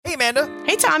Hey, Amanda.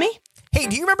 Hey, Tommy. Hey,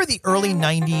 do you remember the early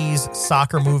 90s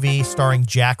soccer movie starring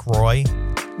Jack Roy?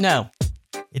 No.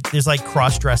 There's like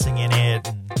cross-dressing in it,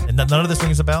 and none of this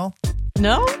rings a bell?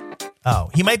 No? Oh,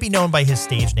 he might be known by his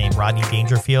stage name, Rodney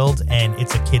Dangerfield, and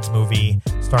it's a kid's movie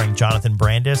starring Jonathan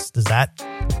Brandis. Does that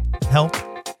help?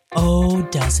 Oh,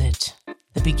 does it?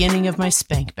 The beginning of my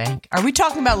spank bank. Are we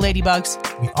talking about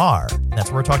Ladybugs? We are. And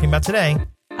that's what we're talking about today.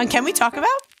 And can we talk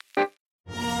about?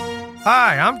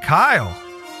 Hi, I'm Kyle.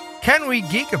 Can We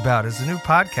Geek About is a new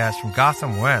podcast from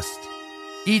Gotham West.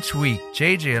 Each week,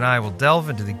 JJ and I will delve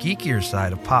into the geekier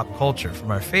side of pop culture,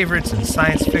 from our favorites in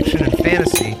science fiction and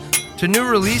fantasy to new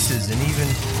releases, and even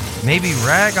maybe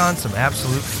rag on some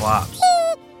absolute flops.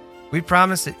 We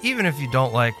promise that even if you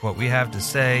don't like what we have to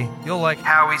say, you'll like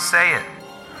how we say it.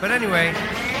 But anyway,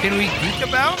 can we geek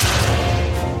about?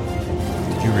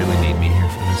 Did you really need me here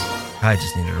for this? I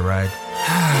just needed a ride.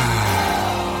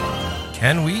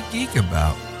 Can We Geek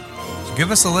About? So give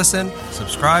us a listen,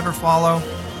 subscribe or follow,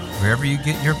 wherever you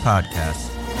get your podcasts.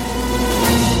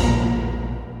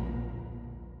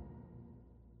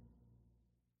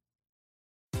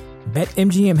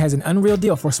 BetMGM has an unreal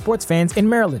deal for sports fans in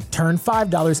Maryland. Turn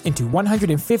 $5 into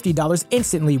 $150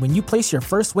 instantly when you place your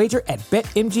first wager at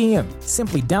BetMGM.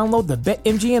 Simply download the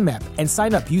BetMGM app and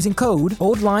sign up using code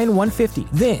OldLine150.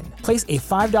 Then, place a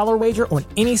 $5 wager on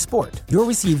any sport. You'll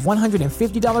receive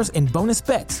 $150 in bonus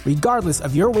bets, regardless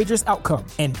of your wager's outcome.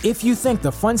 And if you think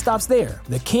the fun stops there,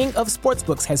 the king of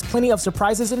sportsbooks has plenty of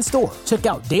surprises in store. Check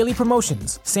out daily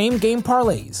promotions, same-game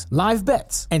parlays, live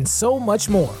bets, and so much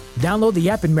more. Download the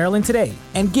app in Maryland today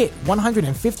and get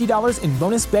 $150 in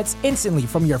bonus bets instantly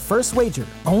from your first wager.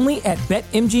 Only at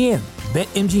BetMGM.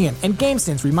 BetMGM and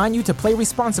GameSense remind you to play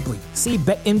responsibly. See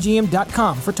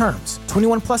BetMGM.com for terms.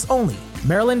 21 plus only.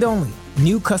 Maryland only.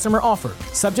 New customer offer.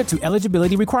 Subject to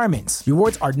eligibility requirements.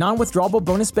 Rewards are non-withdrawable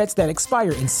bonus bets that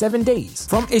expire in 7 days.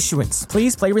 From issuance,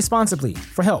 please play responsibly.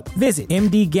 For help, visit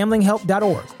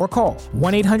mdgamblinghelp.org or call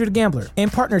 1-800-GAMBLER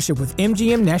in partnership with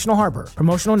MGM National Harbor.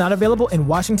 Promotional not available in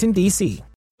Washington, D.C.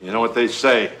 You know what they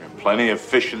say, plenty of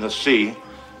fish in the sea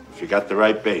if you got the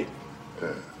right bait.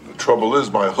 Yeah, the trouble is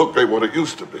my hook ain't what it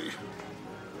used to be.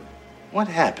 What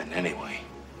happened anyway?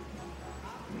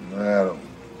 I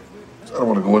don't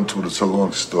want to go into it. It's a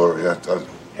long story.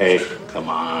 Hey, come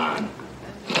on.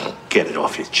 Get it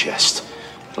off your chest.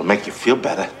 It'll make you feel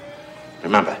better.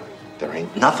 Remember, there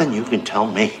ain't nothing you can tell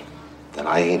me that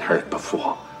I ain't heard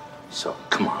before. So,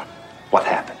 come on. What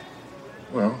happened?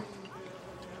 Well,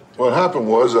 what happened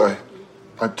was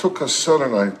I took her son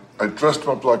and I dressed him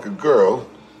up like a girl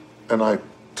and I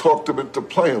talked him into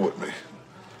playing with me.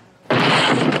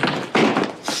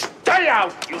 Stay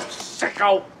out, you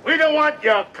sicko! We don't want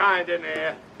your kind in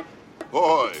here.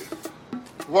 Boy,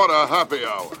 what a happy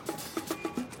hour.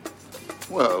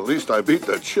 Well, at least I beat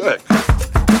the check.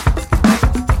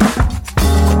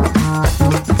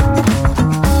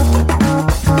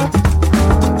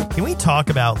 Can we talk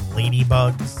about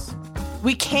Ladybugs?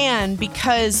 We can,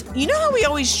 because you know how we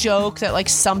always joke that like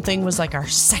something was like our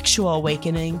sexual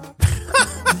awakening?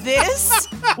 This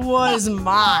was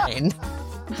mine.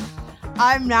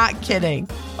 I'm not kidding.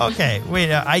 Okay, wait.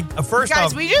 First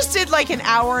Guys, off, we just did like an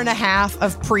hour and a half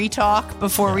of pre-talk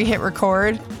before we hit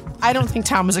record. I don't think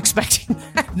Tom was expecting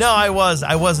that. No, I wasn't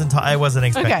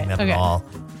expecting that at all.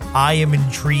 I am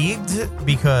intrigued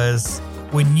because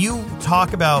when you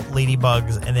talk about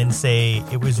Ladybugs and then say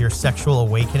it was your sexual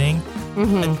awakening,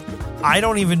 I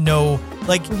don't even know.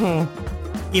 Like,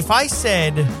 if I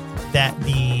said that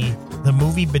the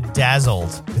movie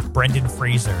Bedazzled with Brendan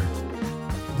Fraser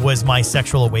was my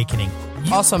sexual awakening.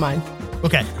 Also mine.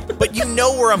 Okay. But you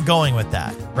know where I'm going with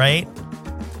that, right?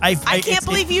 I can't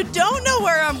believe you don't know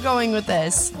where I'm going with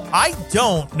this. I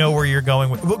don't know where you're going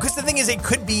with, because the thing is, it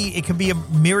could be a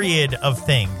myriad of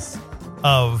things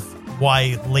of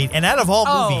why and out of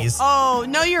all movies. Oh,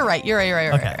 no, you're right. You're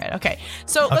right. Okay.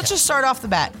 So let's just start off the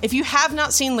bat. If you have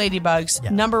not seen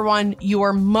Ladybugs, number one, you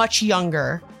are much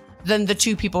younger than the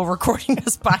two people recording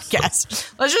this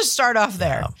podcast. Let's just start off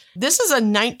there. Yeah. This is a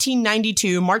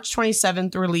 1992, March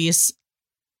 27th release.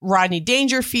 Rodney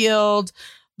Dangerfield,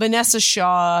 Vanessa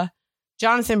Shaw,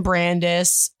 Jonathan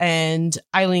Brandis, and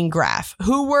Eileen Graff,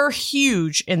 who were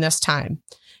huge in this time.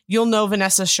 You'll know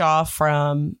Vanessa Shaw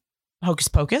from Hocus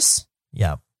Pocus.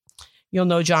 Yeah. You'll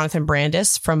know Jonathan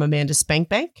Brandis from Amanda Spank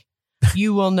Bank.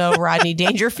 You will know Rodney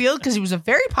Dangerfield because he was a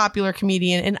very popular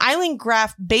comedian. And Eileen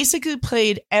Graff basically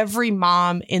played every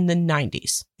mom in the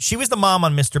 90s. She was the mom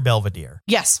on Mr. Belvedere.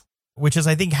 Yes. which is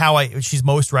I think how she's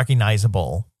most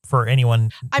recognizable for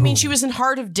anyone. I mean, she was in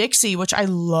Heart of Dixie, which I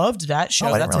loved that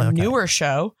show. That's a newer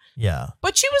show. Yeah.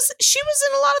 But she was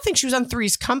in a lot of things. She was on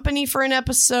Three's Company for an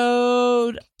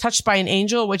episode, Touched by an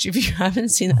Angel, which if you haven't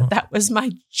seen that was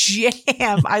my jam.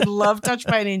 I love Touched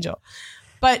by an Angel.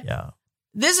 But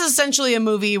this is essentially a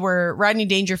movie where Rodney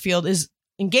Dangerfield is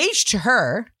engaged to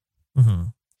her. Mm-hmm.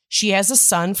 She has a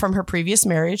son from her previous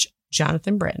marriage,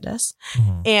 Jonathan Brandis.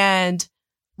 Mm-hmm. And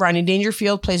Rodney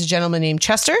Dangerfield plays a gentleman named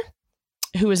Chester,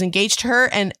 who is engaged to her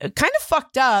and kind of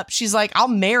fucked up. She's like, I'll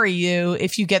marry you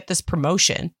if you get this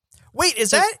promotion. Wait,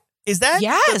 is that?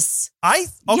 Yes.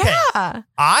 Okay. Yeah.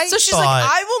 So she's like,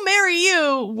 I will marry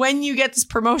you when you get this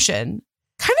promotion.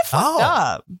 Kind of fucked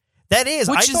up. That is.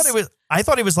 I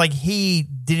thought it was like he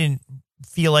didn't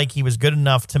feel like he was good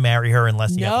enough to marry her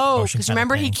unless he got the promotion. No, because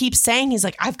remember he keeps saying, he's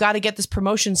like, I've got to get this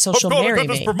promotion so she'll marry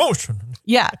me. Promotion.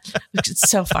 Yeah. It's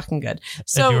so fucking good.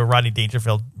 So do a Rodney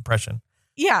Dangerfield impression.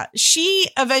 Yeah, he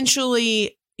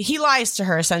lies to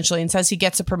her essentially and says he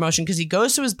gets a promotion because he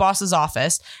goes to his boss's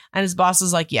office and his boss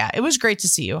is like, yeah, it was great to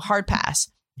see you. Hard pass.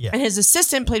 Yeah. And his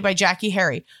assistant, played by Jackie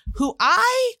Harry, who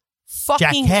I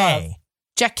fucking love.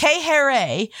 Jackie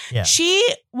Harry. Yeah. She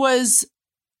was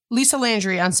Lisa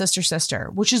Landry on Sister Sister,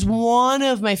 which is one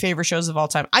of my favorite shows of all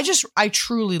time. I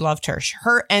truly loved her.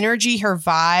 Her energy, her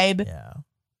vibe. Yeah.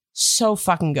 So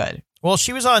fucking good. Well,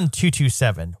 she was on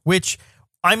 227, which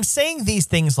I'm saying these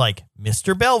things like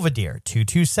Mr. Belvedere,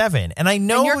 227. And I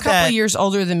know and you're a couple years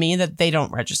older than me that they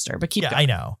don't register, but keep going. I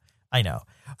know.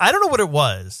 I don't know what it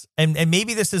was. And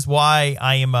maybe this is why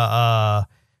I am I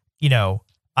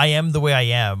am the way I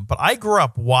am. But I grew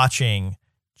up watching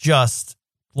just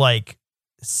like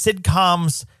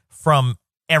sitcoms from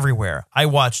everywhere. I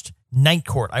watched Night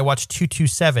Court. I watched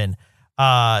 227.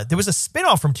 There was a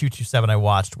spinoff from 227 I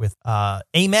watched with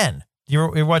Amen. Do you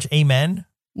ever watch Amen?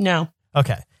 No.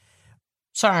 Okay.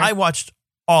 Sorry. I watched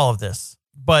all of this,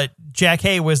 but Jack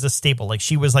Hay was the staple. Like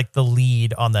she was like the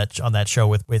lead on that show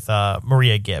with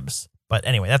Maria Gibbs. But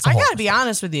anyway, that's I gotta be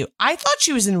honest with you. I thought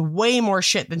she was in way more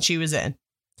shit than she was in.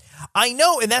 I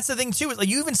know, and that's the thing too. Like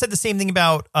you even said the same thing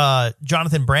about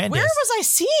Jonathan Brandis. Where was I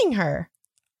seeing her?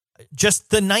 Just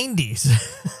the 90s.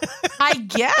 I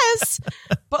guess.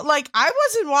 But like I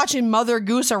wasn't watching Mother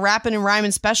Goose, a rapping and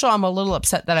rhyming special. I'm a little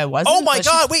upset that I wasn't. Oh my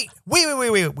God. Wait.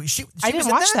 She I didn't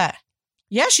watch that.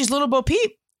 Yeah, she's Little Bo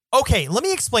Peep. Okay, let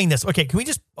me explain this. Okay, can we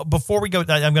just, before we go,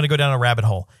 I'm going to go down a rabbit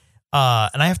hole.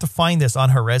 And I have to find this on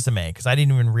her resume because I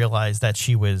didn't even realize that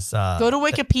she was. Go to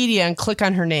Wikipedia and click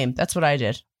on her name. That's what I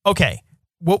did. Okay.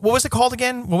 What was it called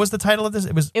again? What was the title of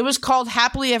this? It was called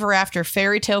Happily Ever After,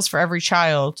 Fairy Tales for Every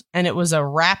Child. And it was a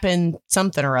rapping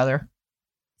something or other.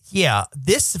 Yeah,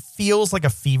 this feels like a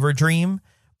fever dream,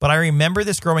 but I remember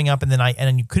this growing up and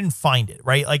then you couldn't find it,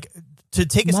 right? Like to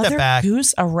take a step back. Mother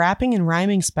Goose, a rapping and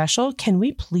rhyming special. Can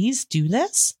we please do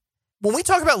this? When we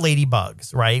talk about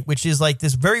Ladybugs, right, which is like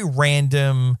this very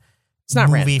random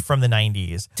movie from the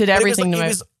 90s. Did everything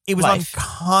it was on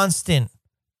constant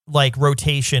like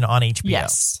rotation on HBO.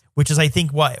 Yes. Which is I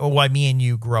think why me and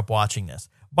you grew up watching this.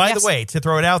 By the way, to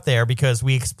throw it out there because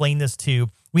we explained this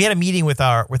we had a meeting with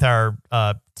our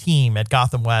team at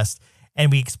Gotham West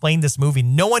and we explained this movie.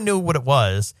 No one knew what it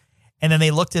was. And then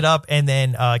they looked it up, and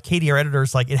then Katie, our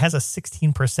editor's like, it has a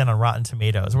 16% on Rotten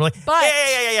Tomatoes. We're like,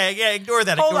 yeah, ignore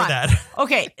that, ignore that.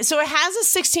 Okay, so it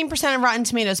has a 16% on Rotten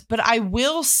Tomatoes, but I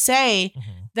will say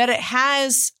that it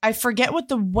has, I forget what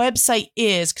the website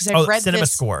is, because I've read Cinema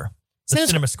this. Score. The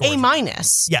Cinema Score. A-.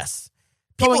 Yes.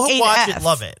 People who watch it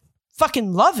love it.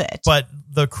 Fucking love it. But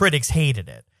the critics hated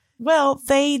it. Well,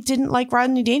 they didn't like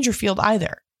Rodney Dangerfield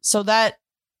either. So that...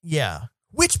 Yeah.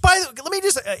 Which, by the way, let me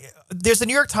just, there's a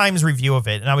New York Times review of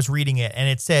it, and I was reading it, and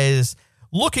it says,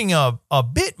 looking a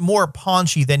bit more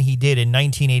paunchy than he did in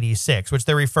 1986, which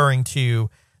they're referring to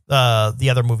the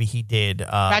other movie he did,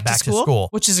 Back to School.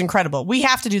 Which is incredible. We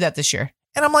have to do that this year.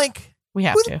 And I'm like, we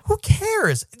have to. Who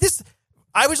cares?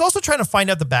 I was also trying to find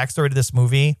out the backstory to this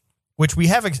movie, which we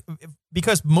have,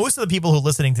 because most of the people who are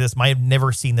listening to this might have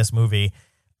never seen this movie.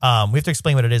 We have to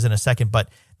explain what it is in a second, but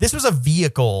this was a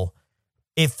vehicle.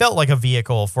 It felt like a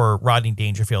vehicle for Rodney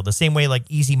Dangerfield, the same way like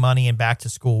Easy Money and Back to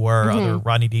School were other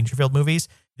Rodney Dangerfield movies.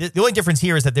 The only difference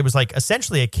here is that there was like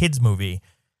essentially a kid's movie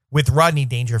with Rodney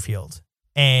Dangerfield.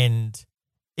 And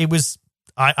it was,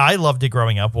 I loved it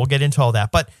growing up. We'll get into all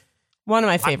that. But one of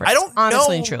my favorites. I don't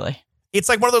honestly know, and truly. It's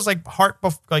like one of those like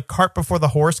cart before the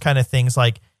horse kind of things.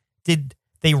 Like, did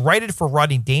they write it for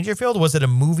Rodney Dangerfield? Was it a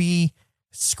movie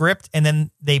script and then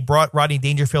they brought Rodney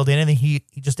Dangerfield in and then he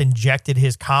just injected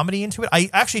his comedy into it? I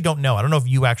actually don't know. I don't know if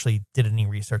you actually did any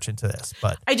research into this,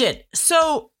 but I did.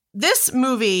 So this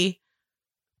movie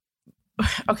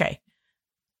okay.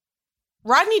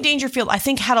 Rodney Dangerfield, I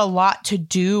think, had a lot to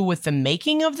do with the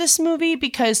making of this movie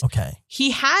because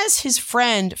he has his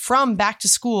friend from Back to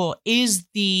School is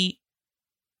the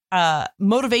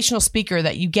motivational speaker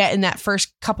that you get in that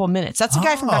first couple minutes. That's a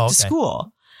guy from Back to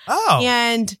School. Oh.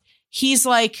 And he's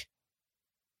like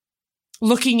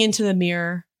looking into the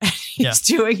mirror. He's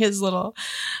doing his little,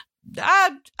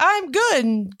 I'm good.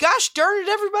 And gosh darn it,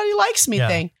 everybody likes me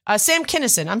thing. Sam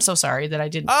Kinison. I'm so sorry that I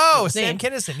didn't. Oh, Sam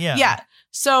Kinison. Yeah. Yeah.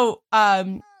 So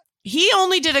he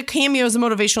only did a cameo as a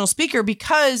motivational speaker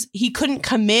because he couldn't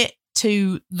commit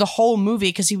to the whole movie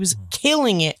because he was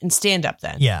killing it in stand-up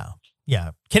then. Yeah.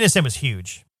 Yeah. Kinison was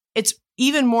huge. It's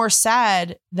even more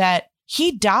sad that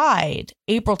he died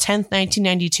April 10th,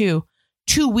 1992,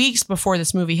 2 weeks before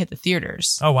this movie hit the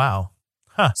theaters. Oh, wow.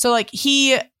 Huh. So like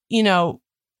he, I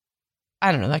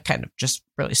don't know, that kind of just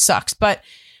really sucks. But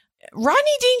Rodney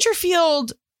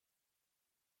Dangerfield...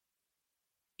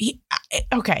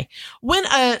 when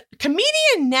a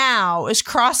comedian now is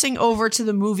crossing over to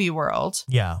the movie world,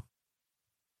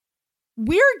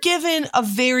 we're given a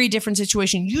very different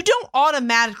situation. You don't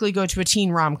automatically go to a teen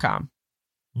rom-com.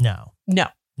 No.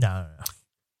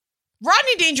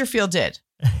 Rodney Dangerfield did.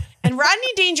 And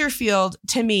Rodney Dangerfield,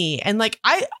 to me, and like,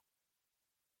 I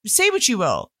say what you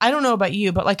will, I don't know about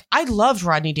you, but like, I loved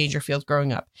Rodney Dangerfield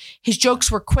growing up. His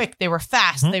jokes were quick. They were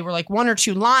fast. They were like one or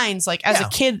two lines. Like as a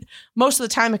kid, most of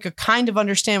the time I could kind of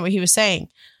understand what he was saying.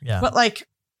 Yeah. But like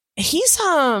his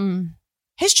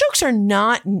jokes are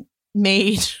not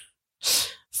made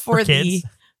for the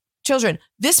children.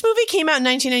 This movie came out in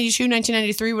 1992,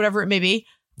 1993, whatever it may be.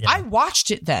 Yeah. I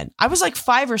watched it then. I was like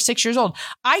 5 or 6 years old.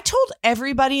 I told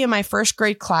everybody in my first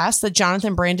grade class that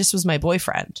Jonathan Brandis was my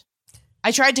boyfriend.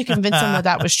 I tried to convince him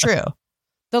that was true.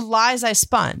 The lies I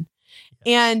spun.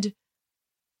 And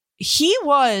he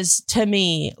was, to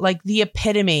me, like the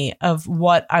epitome of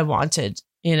what I wanted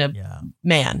in a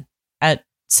man at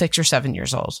 6 or 7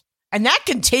 years old. And that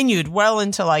continued well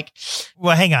into like...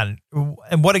 Well, hang on.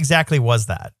 And what exactly was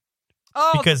that?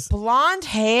 Oh, because blonde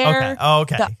hair.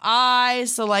 Okay. The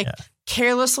eyes, the like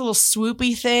careless little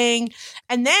swoopy thing.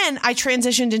 And then I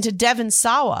transitioned into Devon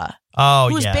Sawa.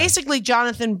 Who was basically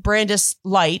Jonathan Brandis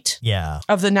light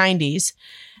of the 90s.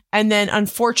 And then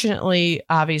unfortunately,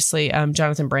 obviously,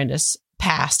 Jonathan Brandis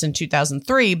passed in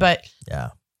 2003. But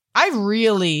I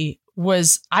really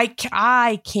was, I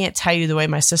can't tell you the way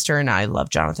my sister and I love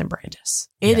Jonathan Brandis.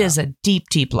 It is a deep,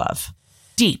 deep love.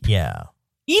 Deep. Yeah.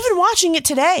 Even watching it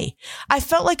today, I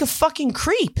felt like a fucking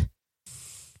creep.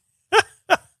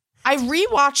 I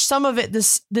rewatched some of it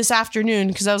this afternoon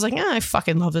because I was like, I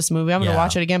fucking love this movie. I'm going to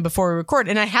watch it again before we record.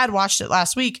 And I had watched it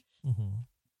last week. Mm-hmm.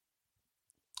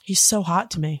 He's so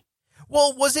hot to me.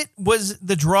 Well, was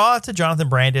the draw to Jonathan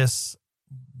Brandis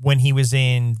when he was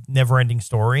in Neverending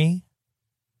Story?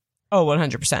 Oh,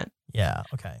 100%. Yeah.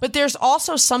 Okay. But there's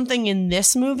also something in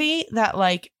this movie that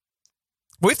like,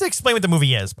 we have to explain what the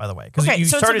movie is, by the way, because you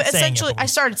started saying it. I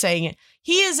started saying it.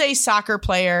 He is a soccer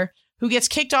player who gets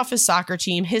kicked off his soccer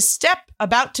team. His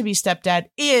about to be stepdad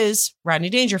is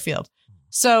Rodney Dangerfield.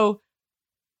 So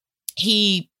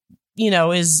he,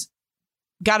 is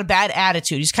got a bad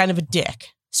attitude. He's kind of a dick.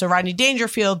 So Rodney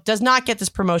Dangerfield does not get this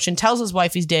promotion, tells his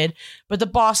wife he's dead, but the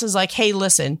boss is like, hey,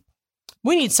 listen,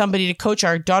 we need somebody to coach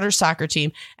our daughter's soccer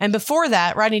team. And before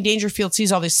that, Rodney Dangerfield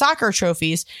sees all these soccer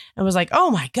trophies and was like, oh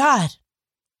my God.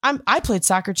 I played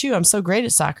soccer too. I'm so great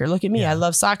at soccer. Look at me. I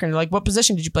love soccer. And they're like, what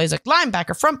position did you play? He's like,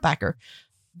 linebacker, front backer,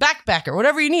 back backer,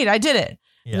 whatever you need. I did it.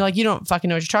 Yeah. You're like, you don't fucking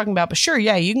know what you're talking about, but sure.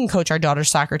 Yeah. You can coach our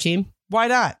daughter's soccer team. Why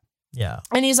not? Yeah.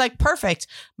 And he's like, perfect.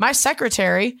 My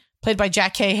secretary, played by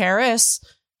Jack K. Harry.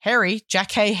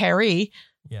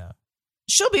 Yeah.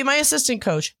 She'll be my assistant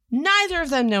coach. Neither of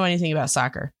them know anything about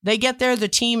soccer. They get there. The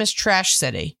team is trash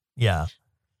city. Yeah.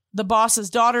 The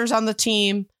boss's daughter's on the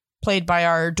team, played by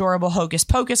our adorable Hocus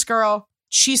Pocus girl.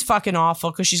 She's fucking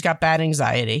awful because she's got bad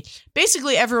anxiety.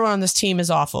 Basically, everyone on this team is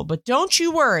awful. But don't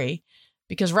you worry,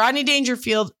 because Rodney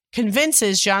Dangerfield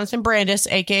convinces Jonathan Brandis,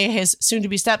 a.k.a. his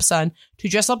soon-to-be stepson, to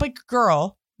dress up like a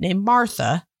girl named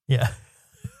Martha. Yeah.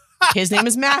 His name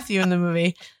is Matthew in the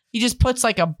movie. He just puts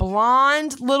like a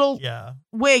blonde little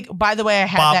wig. By the way, I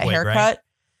had that haircut. Right?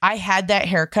 I had that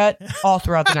haircut all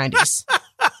throughout the 90s.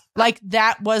 Like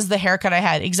that was the haircut I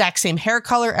had. Exact same hair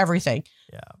color, everything.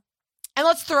 Yeah. And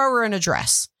let's throw her in a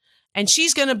dress. And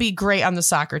she's going to be great on the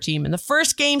soccer team. In the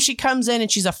first game, she comes in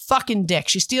and she's a fucking dick.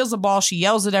 She steals the ball. She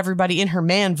yells at everybody in her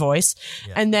man voice.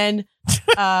 Yeah. And then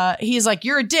he's like,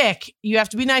 you're a dick. You have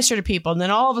to be nicer to people. And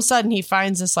then all of a sudden he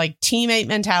finds this like teammate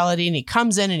mentality and he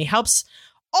comes in and he helps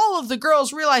all of the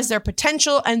girls realize their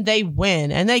potential and they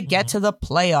win and they get to the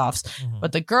playoffs.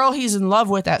 But the girl he's in love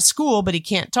with at school, but he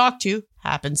can't talk to,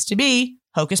 happens to be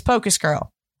Hocus Pocus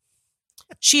girl.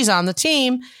 She's on the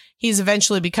team. He's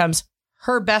eventually becomes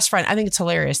her best friend. I think it's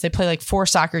hilarious. They play like 4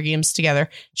 soccer games together.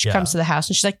 She comes to the house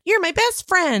and she's like, "You're my best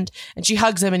friend." And she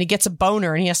hugs him and he gets a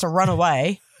boner and he has to run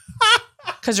away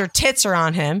because her tits are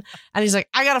on him. And he's like,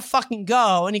 "I gotta fucking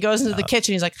go." And he goes into the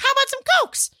kitchen. He's like, "How about some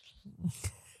Cokes?"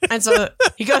 And so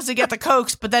he goes to get the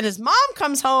Cokes, but then his mom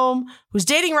comes home, who's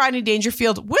dating Rodney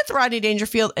Dangerfield with Rodney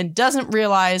Dangerfield, and doesn't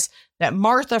realize that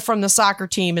Martha from the soccer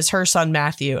team is her son,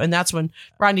 Matthew. And that's when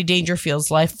Rodney Dangerfield's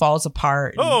life falls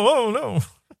apart. Oh,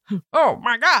 no. Oh,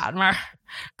 my God. My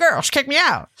girls kicked me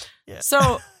out. Yeah.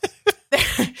 So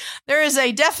there is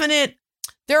a definite,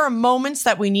 there are moments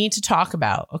that we need to talk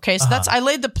about. Okay. So I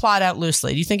laid the plot out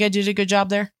loosely. Do you think I did a good job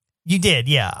there? You did.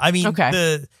 Yeah. I mean,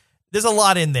 there's a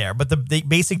lot in there, but the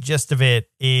basic gist of it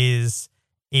is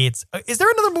is there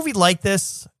another movie like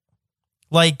this?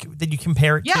 Like that you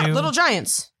compare it to? Yeah, Little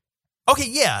Giants. Okay,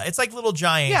 yeah. It's like Little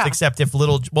Giants, except if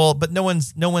but no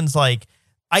one's like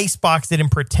Icebox didn't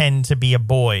pretend to be a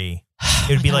boy.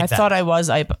 It would be like that. I thought I was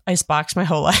Icebox my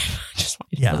whole life. I just want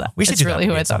you to know that. We should It's do really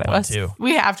that who I thought I was. Too.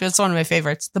 We have to. It's one of my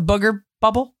favorites. The Booger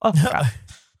Bubble. Oh, God.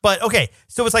 But okay,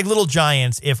 so it's like Little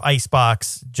Giants if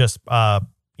Icebox just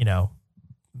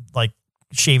like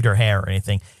shaved her hair or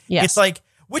anything. Yes. It's like,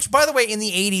 which by the way, in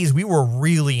the 80s, we were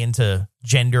really into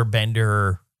gender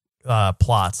bender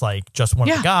plots, like just one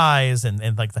of the guys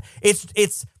and like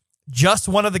it's just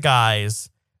one of the guys,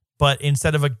 but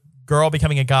instead of a girl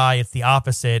becoming a guy, it's the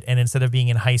opposite. And instead of being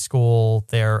in high school,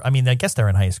 I guess they're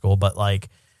in high school, but like,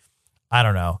 I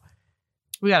don't know.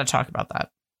 We got to talk about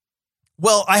that.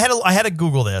 Well, I had to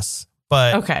Google this.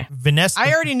 But okay, Vanessa,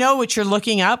 I already know what you're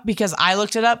looking up because I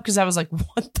looked it up because I was like,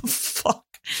 what the fuck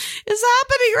is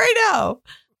happening right now?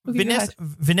 Okay,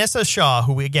 Vanessa Shaw,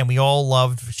 who we all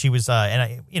loved. She was, as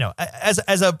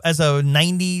a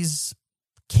 90s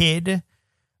kid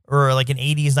or like an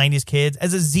 80s, 90s kid,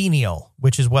 as a xenial,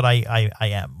 which is what I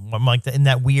am. I'm like in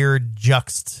that weird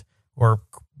juxt or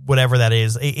whatever that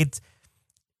is. It's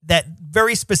that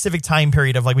very specific time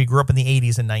period of like we grew up in the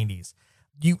 80s and 90s.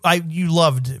 You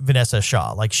loved Vanessa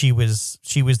Shaw. Like she was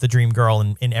the dream girl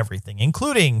in everything,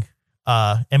 including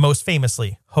and most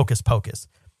famously Hocus Pocus.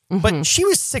 But she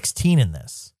was 16 in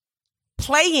this.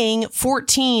 Playing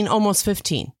 14, almost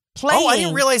 15. I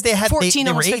didn't realize they had 14,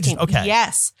 they were almost 15. aged. Okay.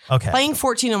 Yes. Okay. Playing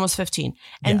 14, almost 15.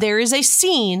 And there is a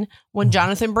scene when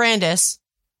Jonathan Brandis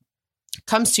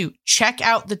comes to check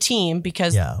out the team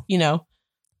because,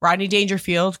 Rodney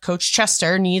Dangerfield, Coach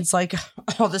Chester, needs like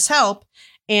all this help.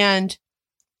 And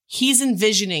he's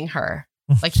envisioning her.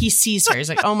 Like he sees her. He's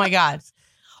like, oh my God.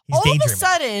 All of a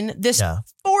sudden, this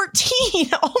 14,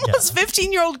 almost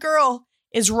 15-year-old girl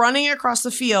is running across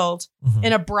the field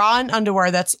in a bra and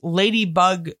underwear that's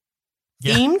Ladybug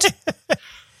themed.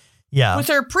 With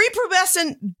her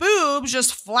prepubescent boobs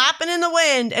just flapping in the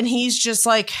wind. And he's just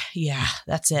like, yeah,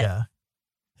 that's it. Yeah.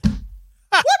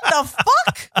 What the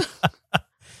fuck?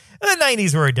 The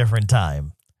 90s were a different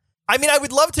time. I mean, I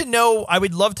would love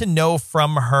to know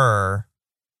from her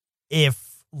if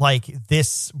like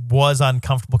this was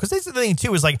uncomfortable. Because this is the thing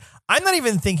too, is like, I'm not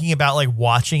even thinking about like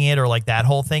watching it or like that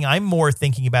whole thing. I'm more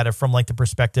thinking about it from like the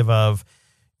perspective of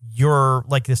you're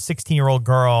like this 16-year-old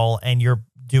girl and you're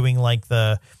doing like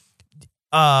the,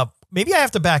 maybe I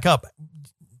have to back up.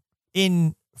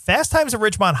 In Fast Times at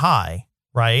Ridgemont High,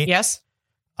 right? Yes.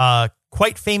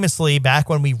 Quite famously, back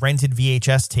when we rented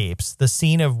VHS tapes, the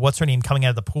scene of what's her name coming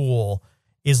out of the pool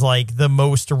is like the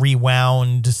most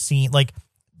rewound scene. Like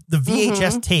the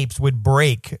VHS tapes would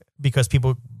break because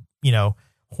people,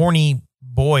 horny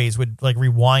boys would like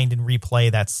rewind and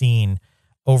replay that scene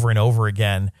over and over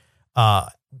again.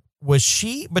 But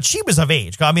she was of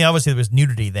age. I mean, obviously there was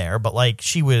nudity there, but like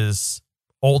she was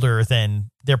older than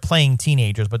they're playing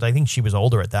teenagers, but I think she was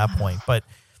older at that point. But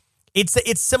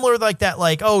it's similar like that,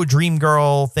 like, oh, dream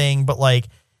girl thing, but like,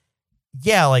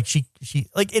 yeah, like she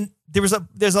like in there's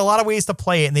a lot of ways to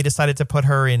play it, and they decided to put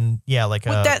her in, like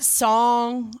with that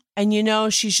song, and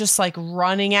she's just like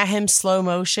running at him slow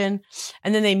motion,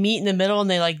 and then they meet in the middle and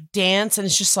they like dance, and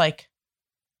it's just like,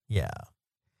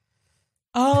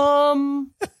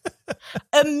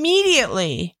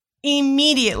 immediately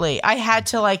I had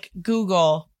to like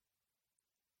Google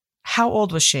how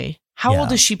old was she? How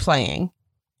old is she playing?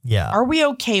 Yeah. Are we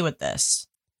okay with this?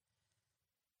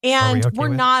 And we're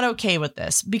not okay with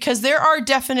this because there are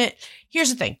here's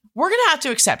the thing. We're going to have to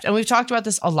accept, and we've talked about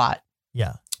this a lot.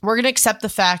 Yeah. We're going to accept the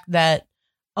fact that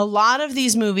a lot of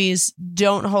these movies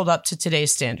don't hold up to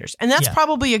today's standards. And that's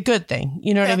probably a good thing.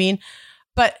 You know what I mean?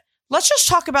 But let's just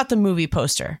talk about the movie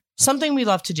poster. Something we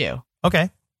love to do. Okay.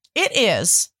 It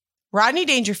is Rodney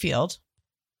Dangerfield.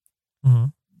 Mm-hmm.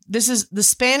 This is the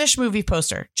Spanish movie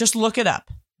poster. Just look it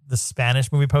up. The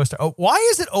Spanish movie poster. Oh, why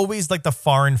is it always like the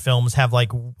foreign films have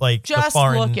like just the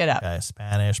foreign, look it up.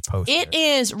 Spanish poster? It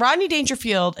is Rodney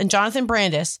Dangerfield and Jonathan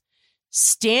Brandis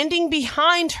standing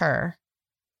behind her.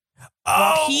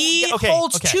 Oh, he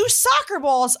holds two soccer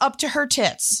balls up to her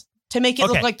tits to make it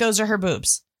look like those are her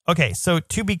boobs. Okay, so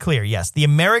to be clear, yes, the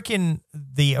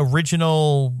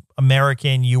original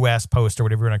American U.S. poster,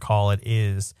 whatever you want to call it,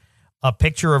 is a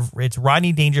picture of it's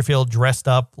Rodney Dangerfield dressed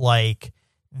up like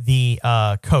the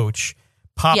coach,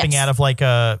 popping out of like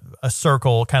a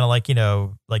circle, kind of like, you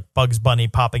know, like Bugs Bunny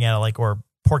popping out of like, or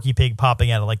Porky Pig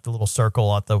popping out of like the little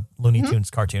circle at the Looney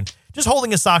Tunes cartoon, just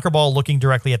holding a soccer ball, looking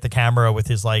directly at the camera with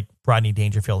his like Rodney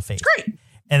Dangerfield face. Great.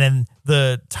 And then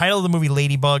the title of the movie,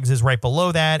 Ladybugs, is right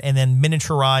below that. And then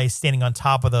miniaturized, standing on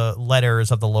top of the letters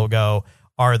of the logo,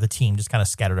 are the team just kind of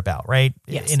scattered about, right?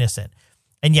 Yes. Innocent.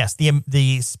 And yes,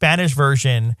 the Spanish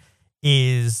version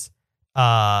is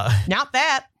not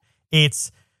that.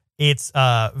 It's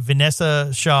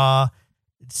Vanessa Shaw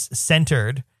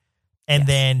centered, and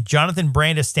then Jonathan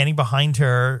Brandis standing behind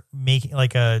her, making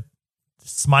like a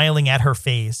smiling at her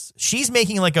face. She's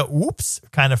making like a oops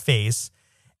kind of face.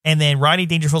 And then Rodney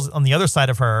Dangerfield's on the other side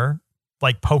of her,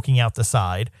 like poking out the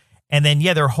side. And then,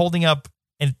 they're holding up,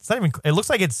 and it's not even, it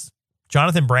looks like it's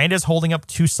Jonathan Brandis holding up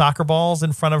two soccer balls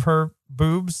in front of her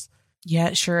boobs. Yeah,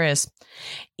 it sure is.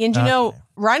 And you know,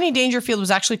 Rodney Dangerfield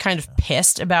was actually kind of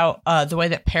pissed about the way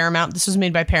that Paramount, this was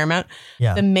made by Paramount,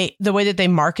 the way that they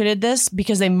marketed this,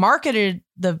 because they marketed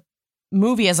the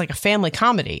movie as like a family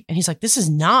comedy. And he's like, this is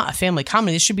not a family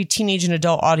comedy. This should be teenage and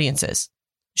adult audiences.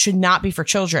 It should not be for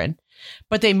children.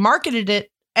 But they marketed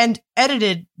it and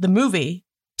edited the movie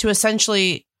to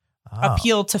essentially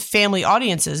appeal to family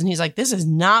audiences. And he's like, this is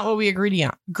not what we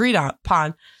agreed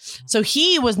upon. So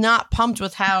he was not pumped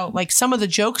with how, like, some of the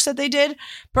jokes that they did.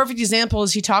 Perfect example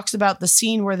is he talks about the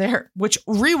scene where which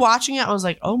rewatching it, I was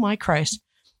like, oh my Christ.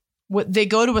 They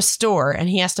go to a store and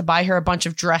he has to buy her a bunch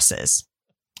of dresses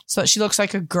so that she looks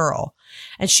like a girl.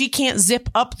 And she can't zip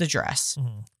up the dress.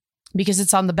 Mm-hmm. Because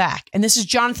it's on the back. And this is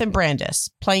Jonathan Brandis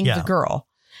playing the girl.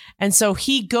 And so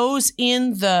he goes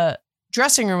in the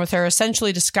dressing room with her,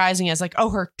 essentially disguising as like, oh,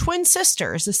 her twin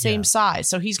sister is the same size.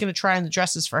 So he's going to try on the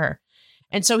dresses for her.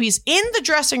 And so he's in the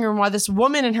dressing room while this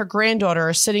woman and her granddaughter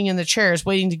are sitting in the chairs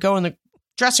waiting to go in the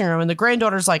dressing room. And the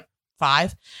granddaughter's like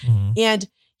 5. Mm-hmm. And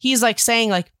he's like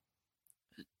saying like,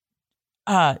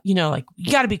 you know, like, you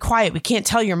got to be quiet. We can't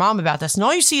tell your mom about this. And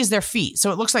all you see is their feet.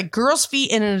 So it looks like girls' feet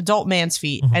and an adult man's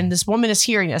feet. Mm-hmm. And this woman is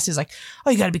hearing us. He's like, oh,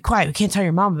 you got to be quiet. We can't tell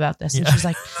your mom about this. And she's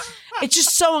like, it's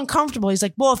just so uncomfortable. He's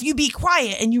like, well, if you be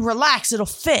quiet and you relax, it'll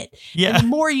fit. Yeah. And the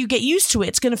more you get used to it,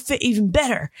 it's going to fit even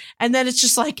better. And then it's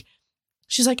just like,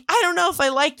 she's like, I don't know if I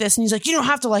like this. And he's like, you don't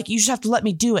have to like it. You just have to let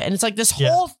me do it. And it's like this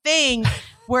whole thing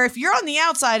where if you're on the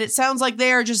outside, it sounds like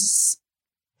they are just...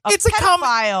 It's a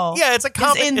common, it's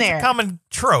a common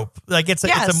trope. Like it's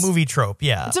a movie trope.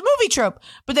 Yeah, it's a movie trope.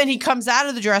 But then he comes out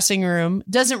of the dressing room,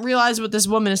 doesn't realize what this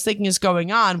woman is thinking is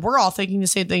going on. We're all thinking the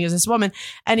same thing as this woman,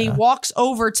 and he walks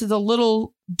over to the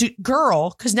little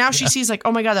girl because now she sees like,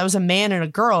 oh my god, that was a man and a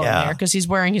girl in there because he's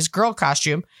wearing his girl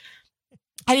costume.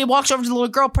 And he walks over to the little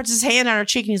girl, puts his hand on her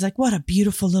cheek, and he's like, "What a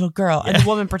beautiful little girl!" And the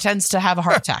woman pretends to have a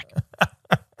heart attack.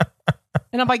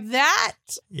 And I'm like, that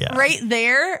right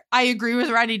there, I agree with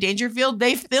Rodney Dangerfield.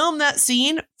 They filmed that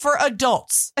scene for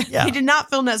adults. Yeah. They did not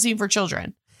film that scene for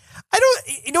children.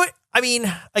 You know what? I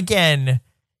mean, again,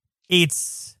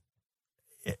 it's,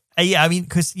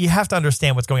 because you have to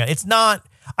understand what's going on. It's not,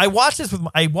 I watched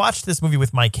this movie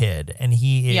with my kid, and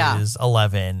he is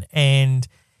 11, and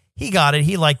he got it.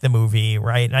 He liked the movie,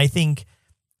 right? And I think,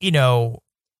 you know,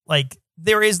 like,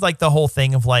 there is like the whole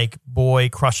thing of like boy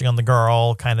crushing on the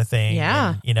girl kind of thing.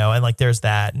 Yeah. And, you know, and like there's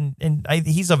that. And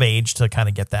he's of age to kind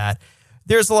of get that.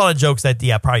 There's a lot of jokes that,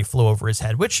 probably flew over his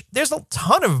head, which there's a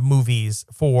ton of movies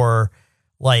for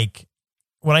like,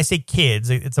 when I say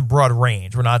kids, it's a broad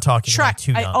range. We're not talking Shrek. Like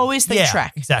too young. I always think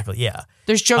Shrek. Exactly. Yeah.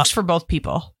 There's jokes for both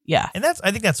people. Yeah. And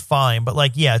I think that's fine. But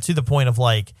like, to the point of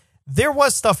like, there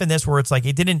was stuff in this where it's like,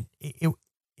 it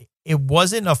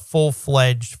wasn't a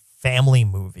full-fledged family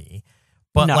movie.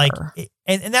 But Never. Like,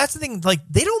 and that's the thing, like,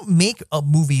 they don't make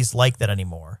movies like that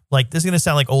anymore. Like, this is going to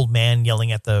sound like old man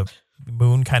yelling at the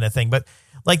moon kind of thing. But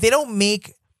like, they don't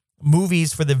make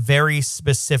movies for the very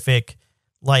specific,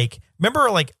 like, remember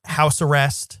like House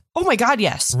Arrest? Oh my God,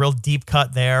 yes. Real deep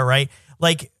cut there, right?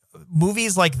 Like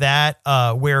movies like that,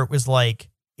 where it was like,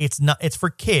 it's for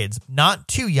kids, not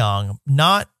too young,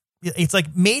 not it's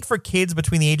like made for kids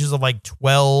between the ages of like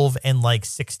 12 and like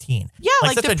 16. Yeah,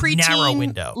 like such the a narrow preteen,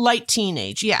 window. light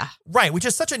teenage. Yeah. Right, which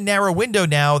is such a narrow window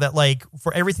now that like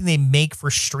for everything they make for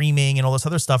streaming and all this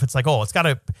other stuff, it's like, oh, it's got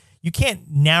to, you can't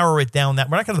narrow it down that.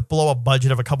 We're not going to blow a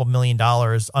budget of a couple $1 million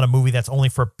on a movie that's only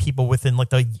for people within like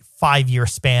the 5-year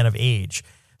span of age.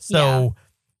 So,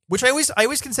 which I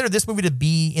always consider this movie to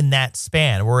be in that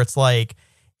span where it's like,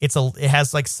 it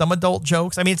has like some adult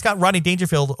jokes. I mean, it's got Rodney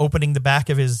Dangerfield opening the back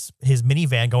of his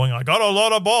minivan going, I got a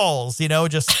lot of balls,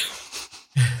 just,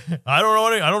 I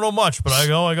don't know much, but I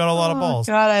got a lot of balls.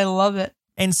 God, I love it.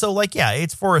 And so like, yeah,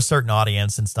 it's for a certain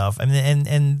audience and stuff.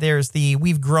 And there's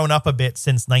we've grown up a bit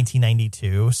since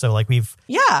 1992. So like we've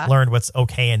learned what's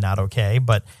okay and not okay.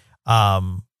 But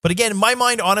again, my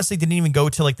mind honestly didn't even go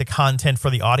to like the content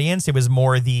for the audience. It was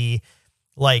more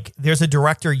like there's a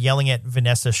director yelling at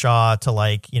Vanessa Shaw to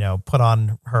like, put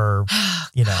on her,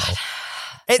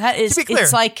 That is, to be clear,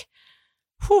 it's like,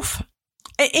 whew.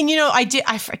 And I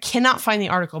cannot find the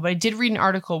article, but I did read an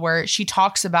article where she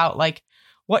talks about like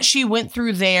what she went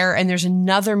through there. And there's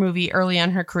another movie early on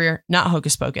in her career, not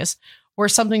Hocus Pocus, where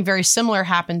something very similar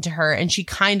happened to her. And she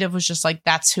kind of was just like,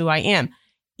 that's who I am.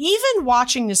 Even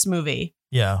watching this movie.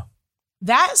 Yeah.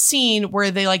 That scene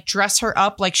where they like dress her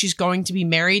up like she's going to be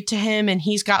married to him and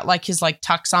he's got like his like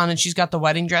tux on and she's got the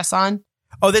wedding dress on.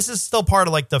 Oh, this is still part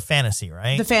of like the fantasy,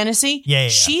 right? The fantasy? Yeah.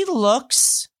 She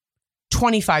looks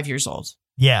 25 years old.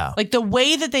 Yeah. Like the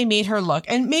way that they made her look,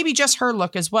 and maybe just her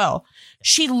look as well.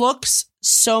 She looks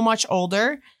so much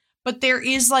older, but there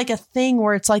is like a thing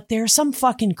where it's like there are some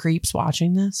fucking creeps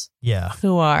watching this. Yeah.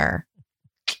 Who are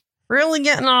really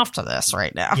getting off to this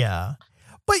right now. Yeah.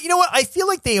 But you know what? I feel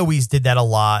like they always did that a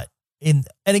lot. And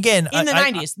again, in the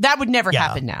 90s, that would never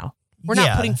happen now. We're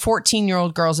not putting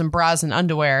 14-year-old girls in bras and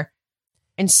underwear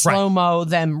and slow-mo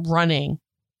them running.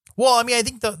 Well, I mean, I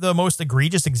think the most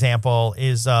egregious example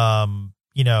is,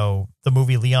 the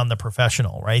movie Leon the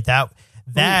Professional, right? That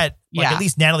at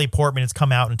least Natalie Portman has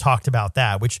come out and talked about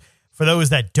that, which for those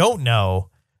that don't know,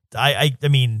 I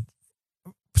mean,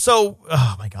 so,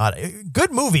 oh my God,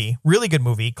 good movie, really good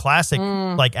movie, classic,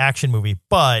 like action movie,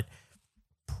 but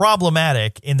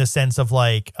problematic in the sense of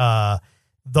like,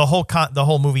 the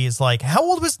whole movie is like, how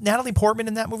old was Natalie Portman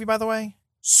in that movie, by the way?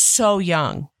 So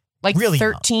young, like really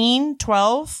 13, young.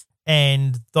 12.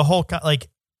 And the whole, like,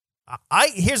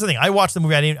 here's the thing. I watched the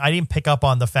movie. I didn't pick up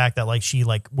on the fact that like she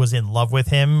like was in love with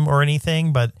him or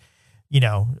anything, but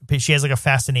she has like a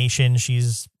fascination.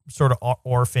 She's sort of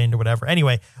orphaned or whatever.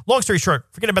 Anyway, long story short,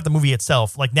 forget about the movie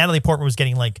itself. Like Natalie Portman was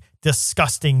getting like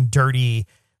disgusting, dirty,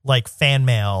 like fan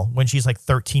mail when she's like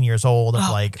 13 years old of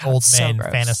old men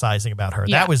fantasizing about her.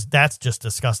 Yeah. That's just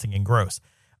disgusting and gross.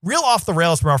 Real off the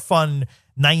rails from our fun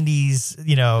 90s,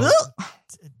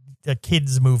 a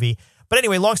kids movie. But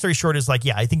anyway, long story short is like,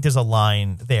 yeah, I think there's a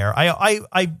line there.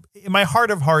 I in my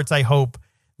heart of hearts, I hope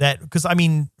that, because I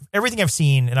mean, everything I've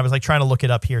seen, and I was like trying to look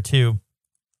it up here too,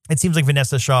 it seems like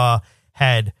Vanessa Shaw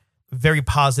had very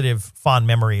positive, fond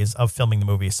memories of filming the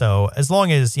movie. So as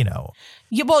long as,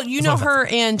 Yeah, well, her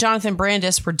and Jonathan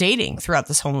Brandis were dating throughout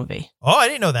this whole movie. Oh, I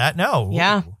didn't know that. No.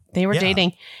 Yeah, they were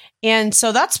dating. And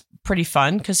so that's pretty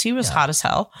fun because he was hot as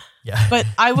hell. Yeah. But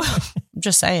I'm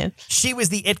just saying. She was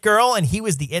the it girl and he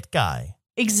was the it guy.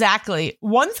 Exactly.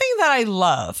 One thing that I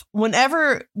love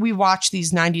whenever we watch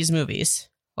these 90s movies,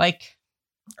 like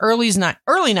early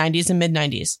 90s and mid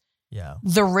 90s. Yeah.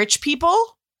 The rich people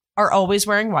are always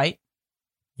wearing white.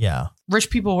 Yeah.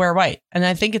 Rich people wear white. And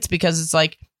I think it's because it's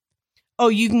like, oh,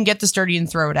 you can get this dirty and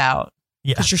throw it out.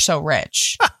 Yeah. Because you're so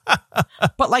rich.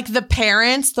 But like the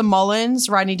parents, the Mullins,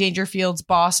 Rodney Dangerfield's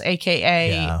boss,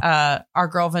 a.k.a. Our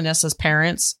girl Vanessa's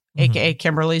parents, a.k.a.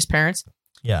 Kimberly's parents.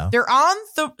 Yeah. They're on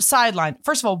the sideline.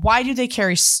 First of all, why do they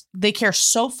care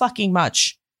so fucking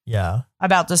much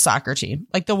about the soccer team?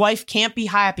 Like the wife can't be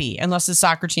happy unless the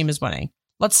soccer team is winning.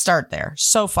 Let's start there.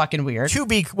 So fucking weird.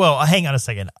 Hang on a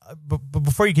second. But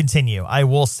before you continue, I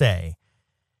will say,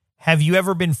 have you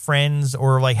ever been friends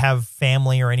or like have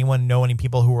family or anyone know any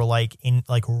people who were like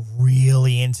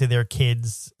really into their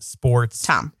kids' sports?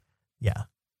 Tom. Yeah.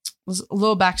 A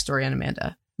little backstory on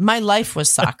Amanda. My life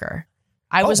was soccer.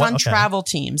 I was on travel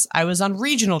teams. I was on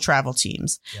regional travel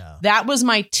teams. Yeah. That was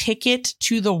my ticket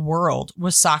to the world,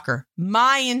 was soccer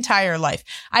my entire life.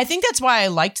 I think that's why I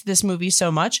liked this movie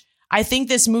so much. I think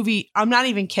this movie, I'm not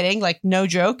even kidding, like no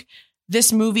joke,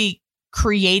 this movie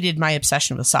created my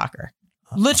obsession with soccer.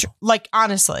 Literally, like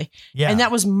honestly. Yeah. And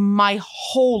that was my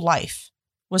whole life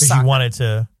was soccer. You wanted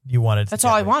to That's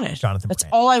all I wanted. That's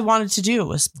all I wanted to do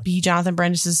was be Jonathan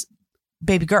Brandis's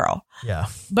baby girl. Yeah.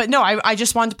 But no, I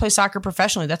just wanted to play soccer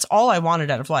professionally. That's all I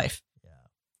wanted out of life. Yeah.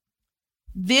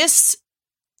 This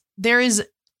there is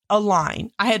a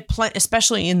line. I had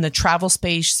especially in the travel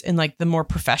space, in like the more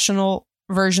professional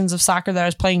versions of soccer that I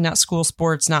was playing, not school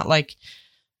sports, not like,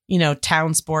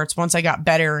 town sports. Once I got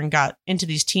better and got into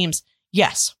these teams,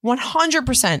 yes,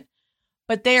 100%.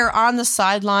 But they are on the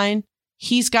sideline.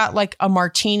 He's got like a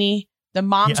martini. The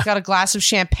mom's got a glass of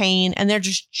champagne, and they're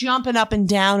just jumping up and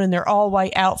down in their all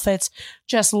white outfits,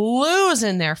 just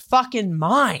losing their fucking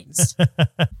minds.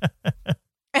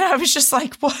 And I was just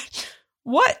like,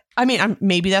 what? I mean,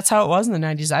 maybe that's how it was in the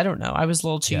 90s. I don't know. I was a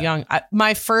little too young.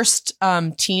 My first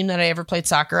team that I ever played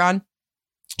soccer on,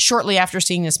 shortly after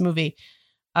seeing this movie,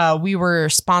 we were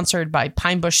sponsored by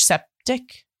Pine Bush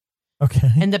Septic. Okay.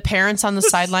 And the parents on the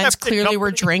sidelines clearly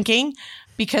were drinking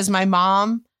because my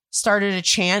mom started a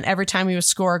chant every time we would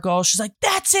score a goal. She's like,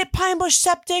 "That's it, Pine Bush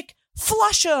Septic,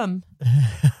 flush them."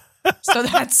 So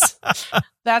that's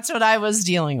what I was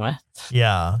dealing with.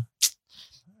 Yeah.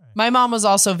 My mom was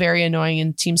also very annoying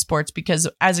in team sports because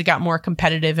as it got more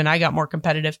competitive and I got more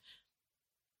competitive,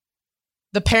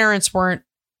 the parents weren't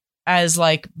as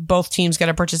like both teams get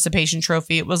a participation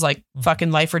trophy. It was like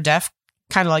fucking life or death,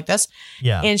 kind of like this.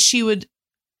 Yeah. And she would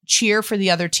cheer for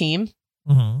the other team.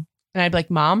 Mm-hmm. And I'd be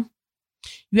like, "Mom,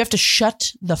 you have to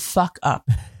shut the fuck up.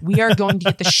 We are going to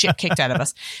get the shit kicked out of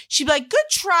us." She'd be like, "Good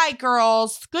try,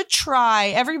 girls. Good try.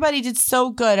 Everybody did so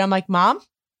good." I'm like, "Mom,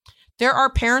 there are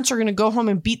parents who are going to go home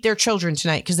and beat their children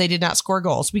tonight because they did not score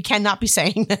goals. We cannot be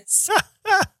saying this."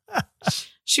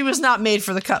 She was not made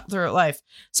for the cutthroat life.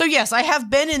 So yes, I have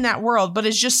been in that world, but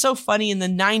it's just so funny in the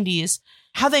 90s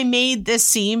how they made this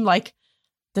seem like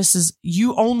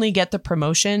you only get the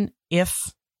promotion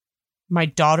if my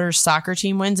daughter's soccer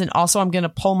team wins. And also I'm going to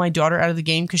pull my daughter out of the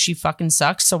game because she fucking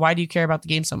sucks. So why do you care about the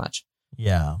game so much?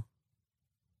 Yeah.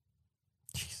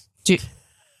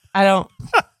 I don't.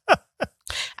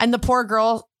 And the poor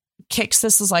girl kicks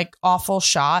this like awful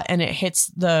shot and it hits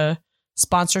the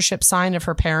sponsorship sign of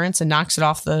her parents and knocks it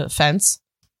off the fence.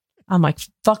 I'm like,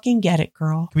 fucking get it,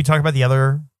 girl. Can we talk about the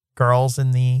other girls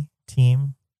in the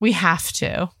team? We have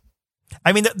to.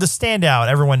 I mean, the standout,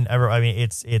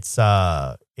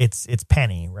 it's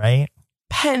Penny, right?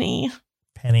 Penny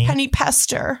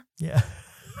Pester. Yeah.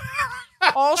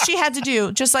 All she had to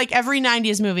do, just like every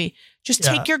 90s movie, just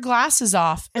take your glasses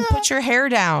off and put your hair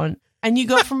down and you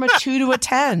go from a 2 to a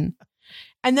 10.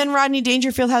 And then Rodney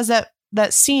Dangerfield has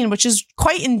that scene, which is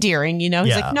quite endearing. He's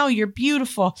like, "No, you're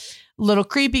beautiful." A little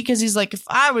creepy because he's like, "If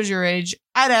I was your age,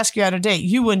 I'd ask you out a date.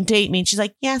 You wouldn't date me." And she's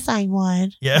like, "Yes, I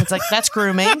would." Yeah. And it's like, that's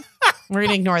grooming. We're going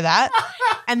to ignore that.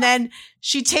 And then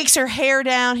she takes her hair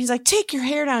down. He's like, "Take your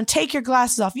hair down. Take your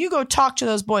glasses off. You go talk to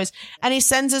those boys." And he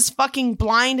sends his fucking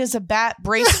blind as a bat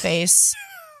brace face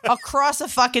across a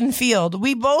fucking field.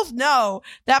 We both know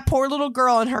that poor little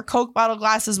girl in her Coke bottle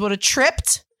glasses would have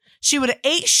tripped. She would have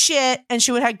ate shit and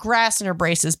she would have had grass in her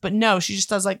braces. But no, she just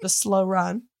does like the slow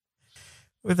run.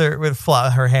 With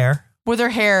her hair.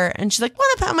 And she's like,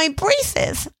 "What about my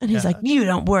braces?" And he's like, "You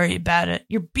don't worry about it.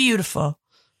 You're beautiful."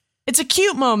 It's a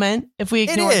cute moment if we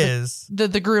ignore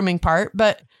the grooming part.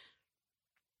 But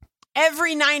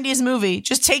every 90s movie,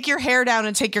 just take your hair down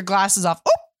and take your glasses off.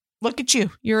 Oh, look at you.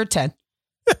 You're a 10.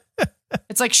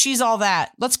 It's like she's all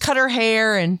that. Let's cut her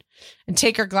hair and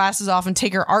take her glasses off and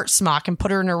take her art smock and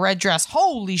put her in a red dress.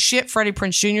 Holy shit, Freddie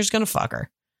Prinze Jr. is going to fuck her.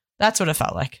 That's what it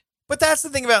felt like. But that's the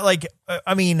thing about all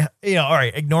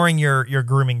right, ignoring your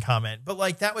grooming comment. But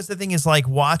like, that was the thing is like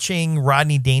watching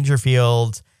Rodney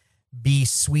Dangerfield be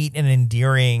sweet and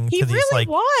endearing. He to these, really like,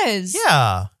 was.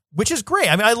 Yeah. Which is great.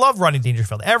 I mean, I love Rodney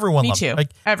Dangerfield. Everyone loves him.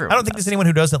 Like, everyone I don't think there's anyone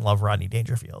who doesn't love Rodney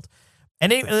Dangerfield.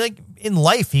 And in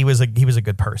life, he was a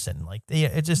good person. Like,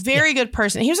 it just good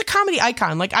person. He was a comedy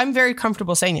icon. Like, I'm very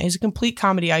comfortable saying it. He's a complete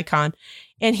comedy icon,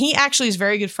 and he actually is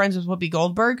very good friends with Whoopi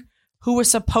Goldberg, who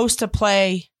was supposed to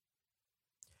play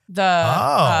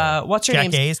the what's her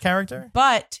name? Jack A's character,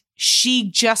 but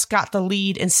she just got the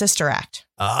lead in Sister Act,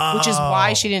 which is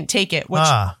why she didn't take it. Which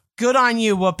good on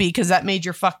you, Whoopi, because that made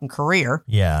your fucking career.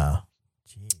 Yeah.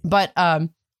 Jeez. But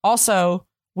also.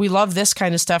 We love this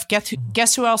kind of stuff.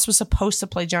 Guess who else was supposed to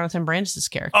play Jonathan Brandis'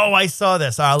 character? Oh, I saw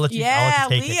this. I'll let you take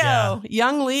Leo. it. Yeah,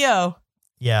 Young Leo.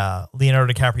 Yeah,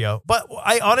 Leonardo DiCaprio. But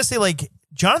I honestly, like,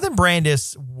 Jonathan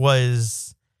Brandis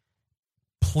was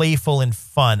playful and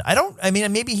fun.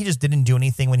 Maybe he just didn't do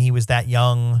anything when he was that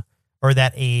young or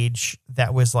that age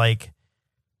that was like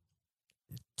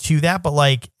to that. But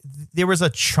like, there was a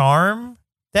charm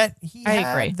that he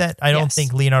had that I don't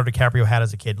think Leonardo DiCaprio had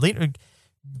as a kid.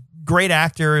 Great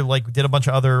actor, like did a bunch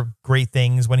of other great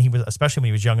things especially when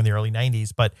he was young in the early 90s.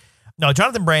 But no,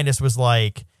 Jonathan Brandis was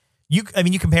like, you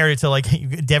compared it to like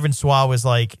Devin Swa was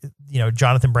like,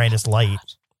 Jonathan Brandis light.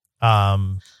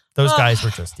 Those guys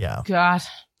were just, God.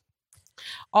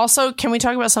 Also, can we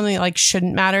talk about something that like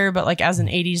shouldn't matter, but like as an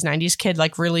 80s, 90s kid,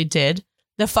 like really did?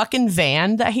 The fucking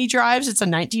van that he drives, it's a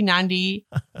 1990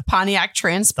 Pontiac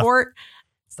Transport.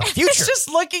 It's the future. It's just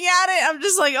looking at it, I'm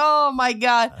just like, oh my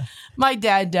God. My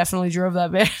dad definitely drove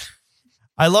that van.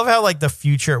 I love how like the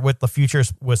future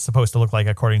was supposed to look like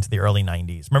according to the early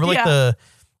 90s. Remember like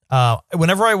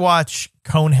whenever I watch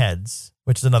Coneheads,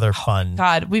 which is another fun.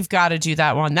 God, we've got to do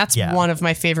that one. That's one of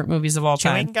my favorite movies of all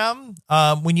time. Chewing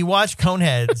gum. When you watch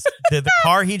Coneheads, the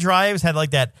car he drives had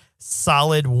like that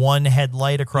solid one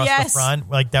headlight across the front.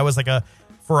 Like that was like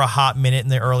for a hot minute in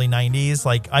the early 90s.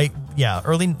 Like late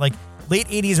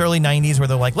 80s, early 90s, where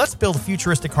they're like, let's build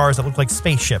futuristic cars that look like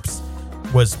spaceships.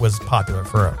 Was popular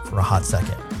for a hot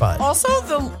second. But also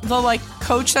the like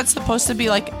coach that's supposed to be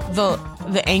like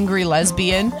the angry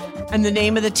lesbian, and the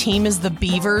name of the team is the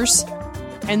Beavers,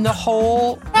 and the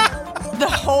whole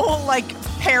like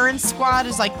parent squad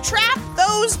is like, trap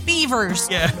those beavers.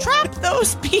 Yeah. Trap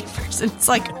those beavers. And it's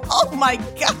like, oh my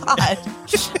God.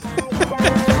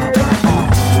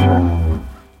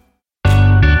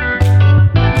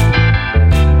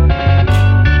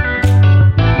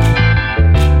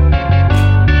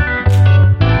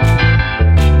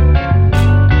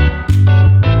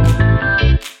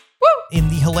 In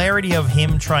the hilarity of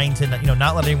him trying to,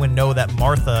 not let anyone know that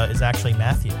Martha is actually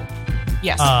Matthew.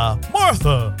 Yes.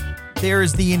 Martha.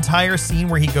 There's the entire scene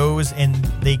where he goes and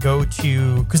they go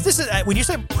to, because this is, when you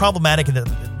say problematic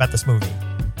about this movie,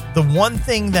 the one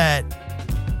thing that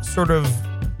sort of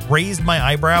raised my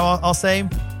eyebrow, I'll say,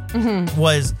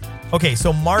 was, okay,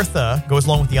 so Martha goes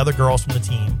along with the other girls from the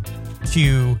team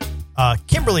to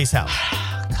Kimberly's house.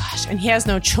 Gosh, and he has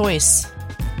no choice.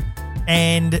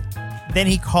 And then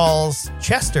he calls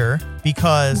Chester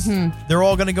because they're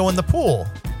all going to go in the pool.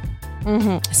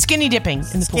 Skinny dipping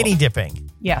in the pool. Skinny dipping.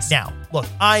 Yes. Now, look,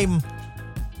 I'm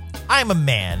a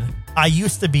man. I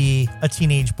used to be a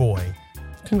teenage boy.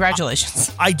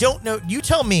 Congratulations. I don't know. You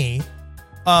tell me,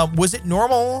 was it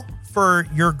normal for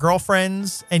your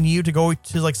girlfriends and you to go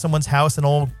to like someone's house and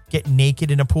all get naked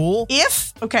in a pool?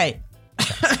 Okay.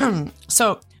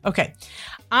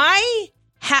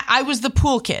 I was the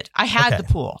pool kid. I had the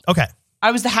pool. Okay. I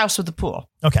was the house with the pool.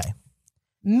 Okay.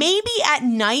 Maybe at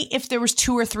night, if there was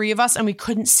 2 or 3 of us and we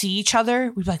couldn't see each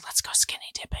other, we'd be like, let's go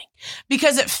skinny dipping.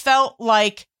 Because it felt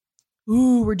like,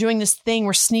 ooh, we're doing this thing.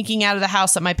 We're sneaking out of the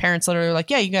house that my parents literally were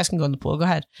like, yeah, you guys can go in the pool. Go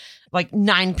ahead. Like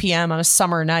 9 p.m. on a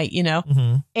summer night,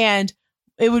 And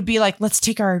it would be like, let's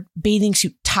take our bathing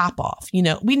suit top off. We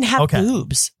didn't have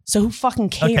boobs. So who fucking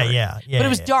cared? Okay, yeah. But it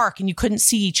was dark and you couldn't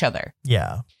see each other.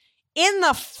 Yeah. In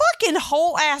the fucking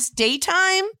whole ass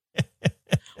daytime,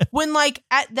 when like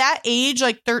at that age,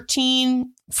 like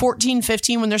 13, 14,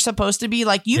 15, when they're supposed to be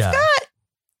like, you've got,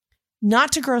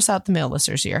 not to gross out the male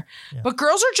listeners here, but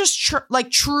girls are just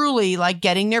truly like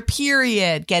getting their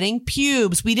period, getting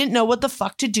pubes. We didn't know what the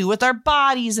fuck to do with our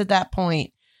bodies at that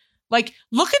point. Like,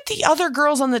 look at the other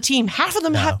girls on the team. Half of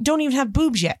them don't even have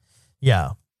boobs yet.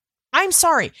 Yeah. I'm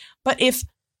sorry, but if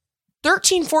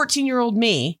 13, 14-year-old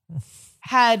me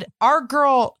had our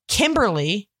girl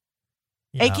Kimberly,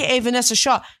 aka Vanessa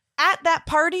Shaw, at that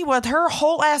party with her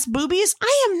whole ass boobies,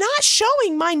 I am not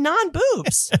showing my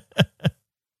non-boobs.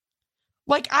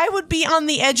 Like, I would be on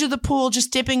the edge of the pool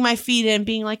just dipping my feet in,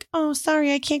 being like, oh,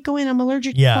 sorry, I can't go in. I'm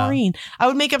allergic to chlorine. I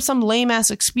would make up some lame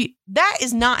ass excuse. That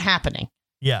is not happening.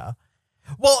 Yeah.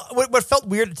 Well, what felt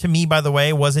weird to me, by the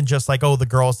way, wasn't just like, oh, the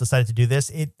girls decided to do this.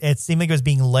 It seemed like it was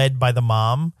being led by the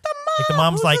mom. The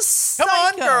mom's like,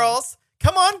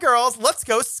 come on, girls, let's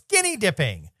go skinny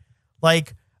dipping.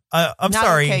 Like, I'm not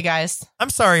sorry. Okay, guys. I'm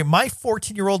sorry. My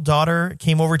 14-year-old daughter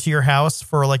came over to your house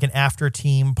for like an after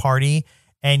team party,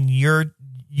 and you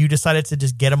decided to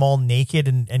just get them all naked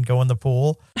and go in the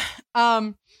pool.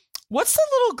 What's the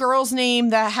little girl's name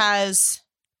that has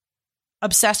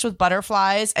obsessed with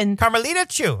butterflies? And Carmelita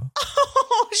Chu.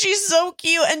 Oh, she's so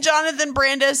cute. And Jonathan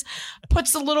Brandis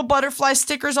puts the little butterfly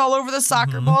stickers all over the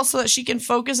soccer ball so that she can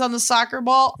focus on the soccer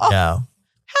ball. Oh, yeah.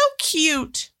 How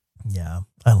cute. Yeah.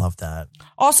 I love that.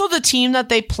 Also, the team that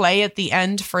they play at the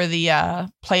end for the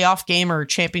playoff game or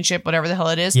championship, whatever the hell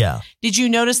it is. Yeah. Did you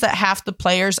notice that half the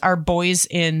players are boys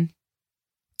in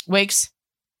wigs?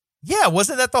 Yeah.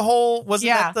 Wasn't that the whole,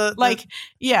 that the like,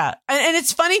 yeah. And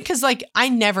it's funny because like, I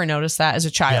never noticed that as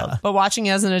a child, but watching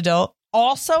it as an adult.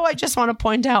 Also, I just want to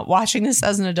point out, watching this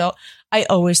as an adult, I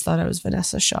always thought I was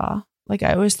Vanessa Shaw. Like,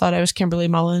 I always thought I was Kimberly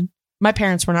Mullen. My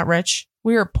parents were not rich.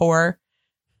 We were poor.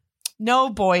 No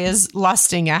boy is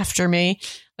lusting after me.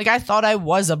 Like, I thought I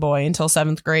was a boy until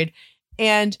 7th grade.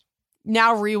 And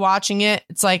now rewatching it,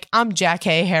 it's like, I'm Jack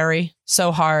Hay Harry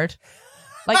so hard.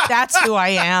 Like, that's who I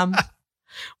am.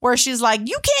 where she's like,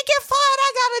 you can't get fired.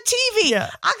 I got a TV. Yeah.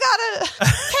 I got a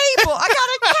cable. I got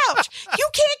a couch. You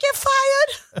can't get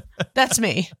fired. That's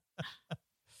me.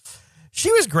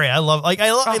 She was great. I love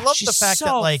the fact so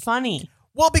that like funny.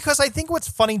 Well, because I think what's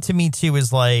funny to me too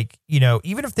is like,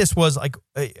 even if this was like,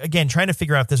 again, trying to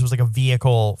figure out if this was like a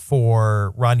vehicle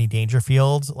for Rodney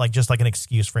Dangerfield, like just like an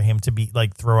excuse for him to be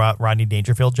like throw out Rodney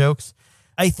Dangerfield jokes.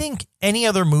 I think any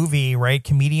other movie, right?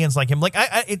 Comedians like him, like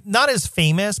not as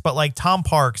famous, but like Tom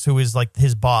Parks, who is like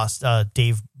his boss,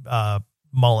 Dave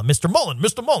Mullen, Mr. Mullen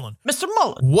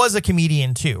was a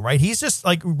comedian too, right? He's just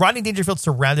like Rodney Dangerfield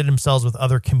surrounded himself with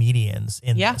other comedians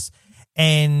in this.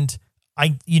 And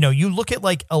you look at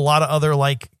like a lot of other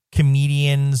like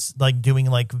comedians like doing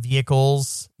like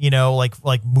vehicles,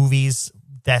 like movies.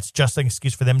 That's just an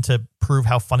excuse for them to prove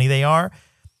how funny they are.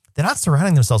 They're not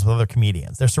surrounding themselves with other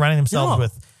comedians. They're surrounding themselves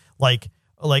with like,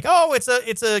 oh,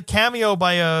 it's a cameo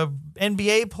by a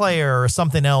NBA player or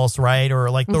something else, right? Or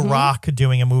like The Rock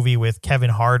doing a movie with Kevin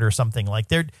Hart or something. Like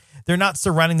they're not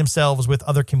surrounding themselves with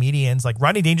other comedians. Like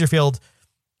Rodney Dangerfield,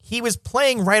 he was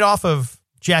playing right off of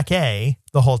Jack A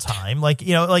the whole time. Like,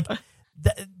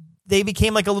 they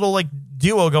became like a little like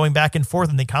duo going back and forth,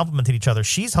 and they complimented each other.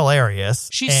 She's hilarious.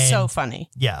 She's so funny.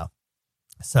 Yeah.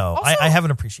 So also, I have an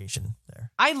appreciation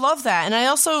there. I love that. And I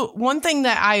also, one thing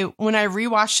that when I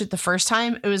rewatched it the first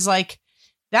time, it was like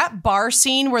that bar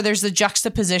scene where there's the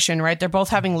juxtaposition, right? They're both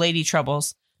having lady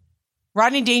troubles.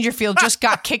 Rodney Dangerfield just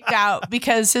got kicked out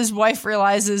because his wife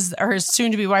realizes, or his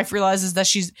soon-to-be wife realizes that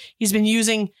he's been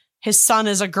using his son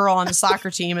as a girl on the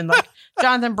soccer team. And like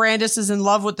Jonathan Brandis is in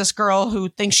love with this girl who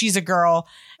thinks she's a girl,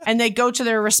 and they go to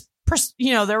their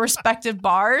respective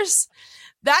bars.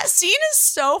 That scene is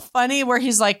so funny where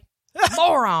he's like,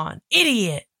 moron,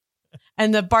 idiot.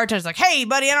 And the bartender's like, hey,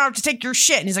 buddy, I don't have to take your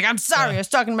shit. And he's like, I'm sorry. I was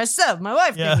talking to myself. My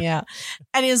wife kicked me out.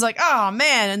 And he's like, oh,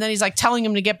 man. And then he's like telling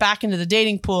him to get back into the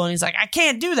dating pool. And he's like, I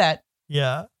can't do that.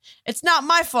 Yeah. It's not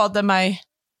my fault that my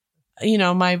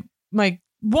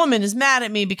woman is mad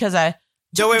at me because I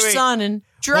took her son and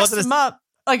dressed him up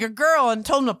like a girl and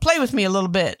told him to play with me a little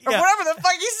bit or whatever the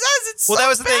fuck he says. It's that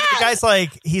was the thing. The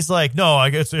guy's like, no,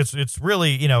 I guess it's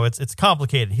really, it's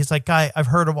complicated. He's like, guy, I've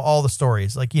heard of all the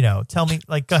stories. Like, tell me,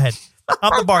 like, go ahead.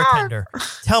 I'm the bartender.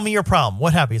 Tell me your problem.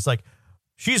 What happened? He's like,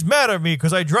 she's mad at me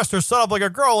because I dressed her son up like a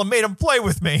girl and made him play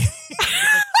with me.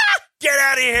 Like, get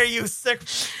out of here, you sick.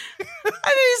 And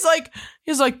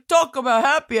he's like, talk about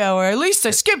happy hour. At least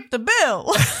I skipped the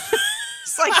bill.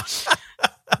 It's like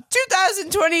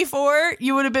 2024,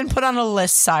 you would have been put on a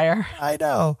list, sire. I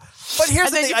know. But here's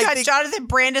the thing. You've got Jonathan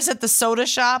Brandis at the soda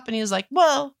shop, and he's like,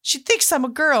 well, she thinks I'm a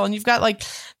girl. And you've got like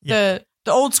the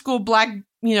old school black,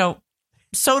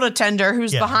 soda tender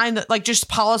who's behind just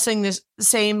polishing this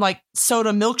same like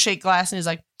soda milkshake glass. And he's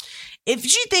like, if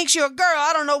she thinks you're a girl,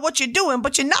 I don't know what you're doing,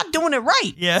 but you're not doing it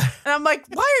right. Yeah. And I'm like,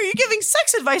 why are you giving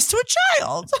sex advice to a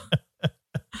child?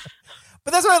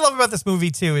 But that's what I love about this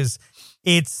movie too, is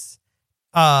it's,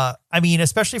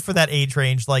 especially for that age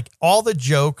range, like all the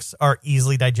jokes are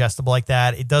easily digestible like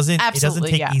that. It doesn't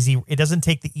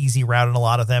take the easy route in a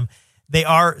lot of them. They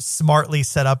are smartly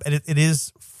set up, and it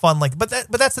is fun. Like, but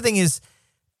that's the thing is,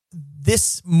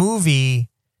 this movie,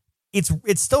 it's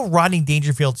still Rodney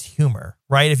Dangerfield's humor,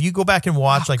 right? If you go back and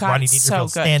watch Rodney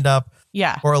Dangerfield's stand up,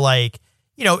 or like,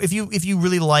 if you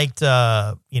really liked,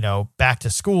 Back to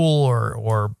School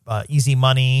or Easy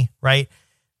Money, right?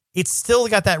 It's still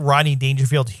got that Rodney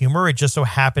Dangerfield humor. It just so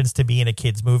happens to be in a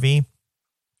kid's movie.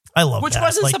 I love Which that.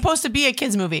 wasn't supposed to be a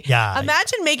kid's movie. Yeah.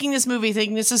 Imagine making this movie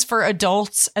thinking this is for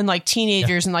adults and like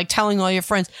teenagers and like telling all your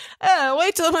friends,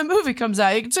 wait till my movie comes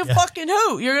out. It's a fucking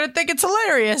hoot. You're going to think it's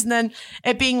hilarious. And then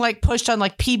it being like pushed on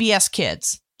like PBS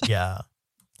Kids. Yeah.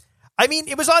 I mean,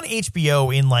 it was on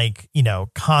HBO in like,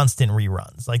 constant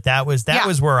reruns. Like that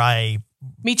was where I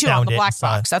Me too, on the black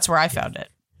box. That's where I found it.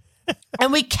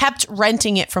 And we kept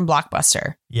renting it from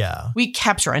Blockbuster. Yeah. We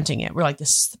kept renting it. We're like, this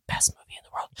is the best movie in the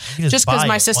world. Just because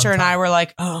my sister and I were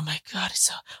like, oh my God.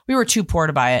 We were too poor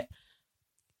to buy it.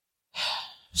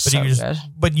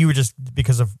 But you were just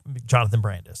because of Jonathan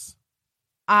Brandis.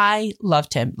 I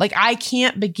loved him. Like, I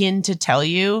can't begin to tell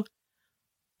you.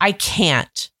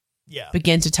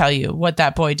 Begin to tell you what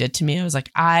that boy did to me. I was like,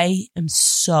 I am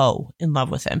so in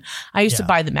love with him. I used to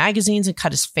buy the magazines and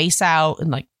cut his face out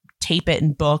and like tape it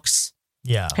in books.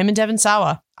 Yeah. Him and Devin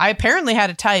Sawa. I apparently had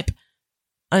a type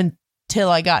until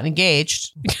I got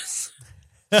engaged.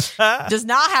 Does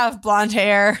not have blonde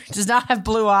hair. Does not have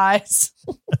blue eyes.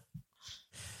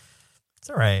 It's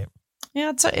all right.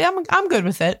 Yeah, I'm good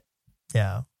with it.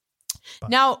 Yeah.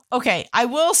 But. Now, okay, I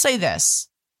will say this.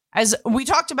 As we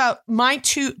talked about, my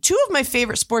two of my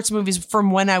favorite sports movies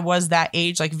from when I was that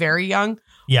age, like very young,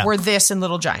 were this and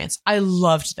Little Giants. I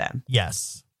loved them.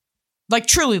 Yes. Like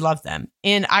truly loved them.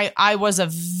 And I was a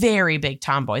very big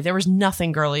tomboy. There was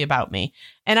nothing girly about me.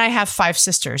 And I have 5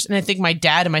 sisters. And I think my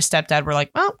dad and my stepdad were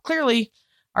like, well, clearly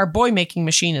our boy making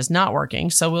machine is not working.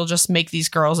 So we'll just make these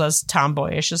girls as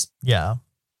tomboyish as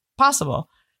possible.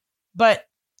 But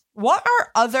what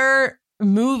are other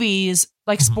movies,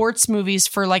 like sports movies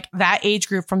for like that age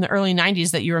group from the early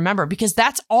 90s that you remember? Because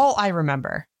that's all I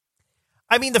remember.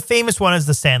 I mean, the famous one is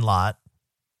The Sandlot.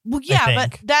 Well, yeah,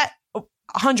 but that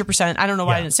 100%. I don't know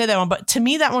why I didn't say that one, but to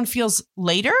me, that one feels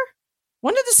later.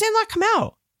 When did The Sandlot come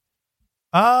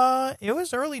out? It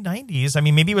was early 90s. I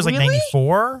mean, maybe it was like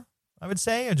 94, I would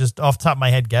say. Or just off the top of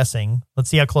my head guessing. Let's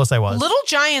see how close I was. Little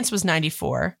Giants was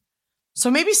 94. So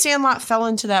maybe Sandlot fell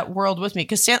into that world with me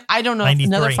because I don't know. 93.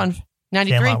 Another fun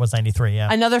 93. Sandlot was 93,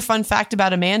 yeah. Another fun fact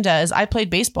about Amanda is I played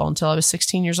baseball until I was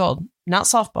 16 years old. Not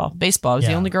softball, baseball. I was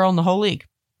the only girl in the whole league.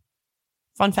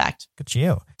 Fun fact. Good to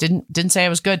you. Didn't say I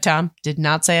was good, Tom. Did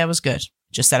not say I was good.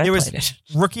 Just said I played it.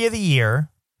 Rookie of the Year.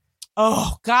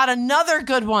 Oh, God, another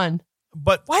good one.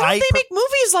 But why don't they make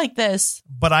movies like this?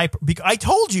 But I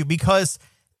told you, because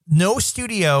no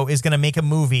studio is going to make a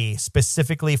movie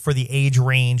specifically for the age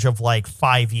range of like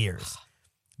 5 years.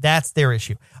 That's their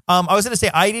issue. I was going to say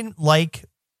I didn't like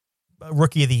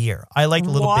Rookie of the Year. I liked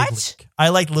Little Big League. I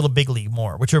liked Little Big League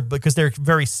more, which are because they're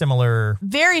very similar.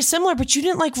 Very similar, but you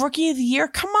didn't like Rookie of the Year?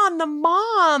 Come on, the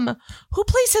mom. Who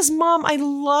plays his mom? I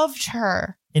loved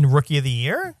her. In Rookie of the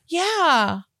Year?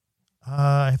 Yeah.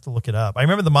 I have to look it up. I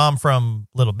remember the mom from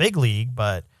Little Big League,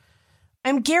 but...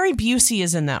 And Gary Busey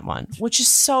is in that one, which is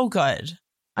so good.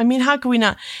 I mean, how could we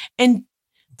not? And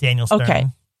Daniel Stern. Okay.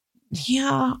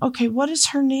 Yeah. Okay. What is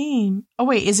her name? Oh,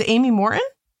 wait. Is it Amy Morton?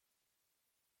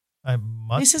 I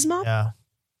must. Is his mom? Yeah.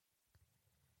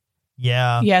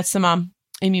 Yeah. Yeah, it's the mom,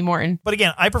 Amy Morton. But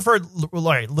again, I preferred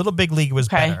Little Big League was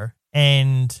better.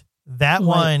 And that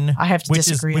one, I have to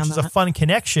disagree which on is that. a fun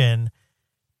connection.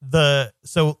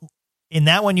 So in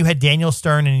that one, you had Daniel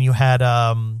Stern and you had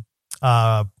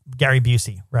Gary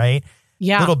Busey, right?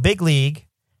 Yeah. Little Big League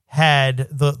had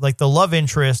the love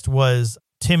interest was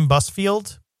Tim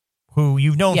Busfield, who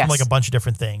you've known from like a bunch of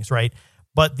different things, right?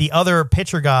 But the other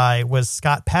pitcher guy was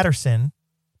Scott Patterson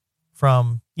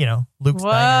from, Luke's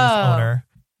Diner's owner.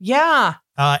 Yeah.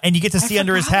 And you get to see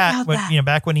under his hat,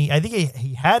 back when I think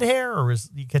he had hair, or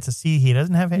you get to see he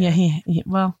doesn't have hair. Yeah,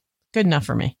 well, good enough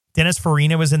for me. Dennis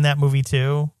Farina was in that movie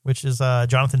too, which is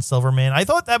Jonathan Silverman. I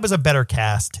thought that was a better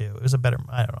cast too. It was a better,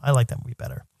 I don't know. I like that movie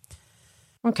better.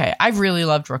 Okay. I really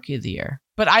loved Rookie of the Year,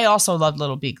 but I also loved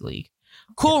Little Big League.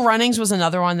 Cool Runnings was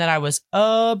another one that I was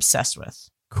obsessed with.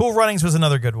 Cool Runnings was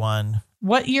another good one.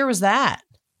 What year was that?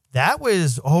 That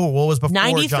was, what was before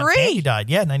 93. John Candy died?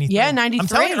 Yeah, 93. Yeah, 93. I'm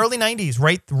telling you, early 90s,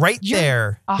 right You're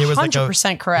there. There was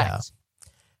 100% correct. Yeah.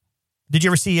 Did you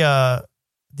ever see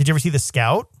The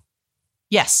Scout?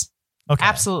 Yes. Okay.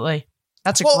 Absolutely.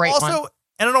 That's a great one. Also,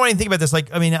 I don't know anything about this. Like,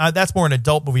 I mean, that's more an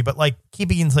adult movie, but like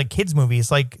keeping into like kids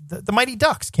movies, like the Mighty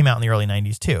Ducks came out in the early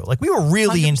 90s too. Like we were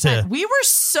really 100%. into. We were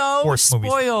so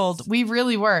spoiled. Movies. We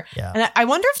really were. Yeah. And I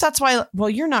wonder if that's why. Well,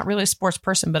 you're not really a sports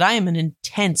person, but I am an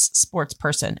intense sports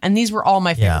person, and these were all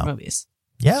my favorite movies.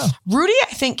 Yeah. Rudy,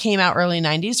 I think, came out early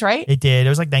 90s, right? It did. It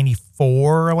was like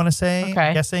 94, I want to say. Okay.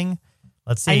 I'm guessing.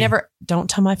 Let's see. Don't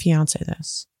tell my fiance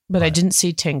this, but I didn't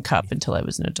see Tin Cup until I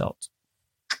was an adult.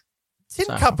 Tin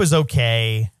Cup was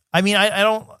okay. I mean, I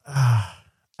don't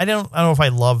know if I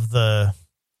love I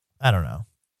don't know.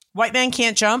 White Man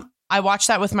Can't Jump. I watched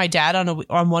that with my dad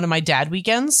on one of my dad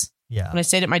weekends. Yeah. When I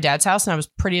stayed at my dad's house, and I was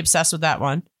pretty obsessed with that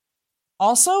one.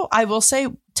 Also, I will say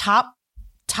top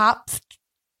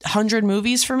 100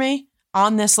 movies for me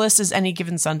on this list is Any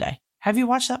Given Sunday. Have you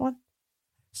watched that one?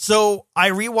 So I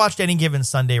rewatched Any Given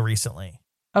Sunday recently.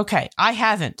 Okay, I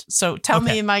haven't. So tell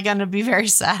me, am I going to be very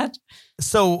sad?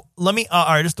 So let me, all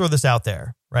right, just throw this out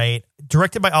there, right?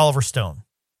 Directed by Oliver Stone.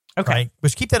 Okay. Right?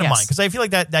 Which keep that in mind, because I feel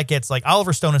like that gets like,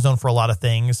 Oliver Stone is known for a lot of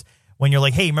things. When you're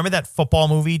like, hey, remember that football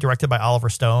movie directed by Oliver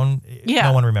Stone? Yeah.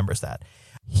 No one remembers that.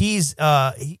 He's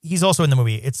also in the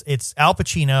movie. It's Al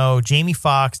Pacino, Jamie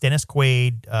Foxx, Dennis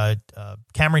Quaid,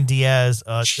 Cameron Diaz,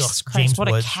 Jesus Christ, James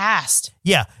what Woods. a cast.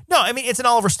 Yeah. No, I mean, it's an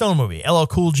Oliver Stone movie. LL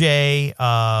Cool J,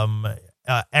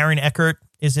 Aaron Eckhart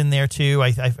is in there too.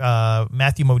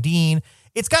 Matthew Modine.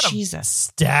 It's got a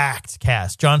stacked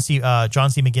cast. John C.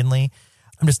 McGinley.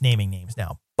 I'm just naming names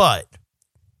now. But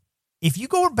if you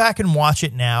go back and watch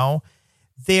it now,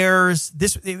 there's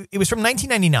this. It was from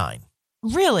 1999.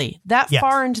 Really? That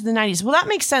far into the 90s? Well, that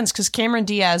makes sense because Cameron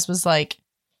Diaz was like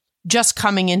just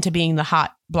coming into being the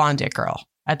hot blonde it girl.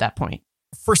 at that point.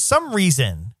 For some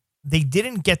reason, they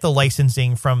didn't get the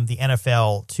licensing from the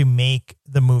NFL to make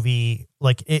the movie.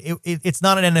 Like it's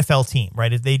not an NFL team,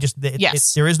 right? They just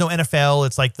there is no NFL.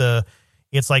 It's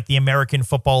like the American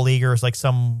Football League, or it's like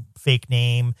some fake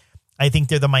name. I think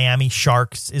they're the Miami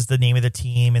Sharks is the name of the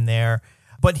team in there.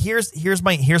 But here's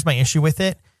my issue with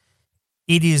it.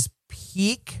 It is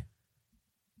peak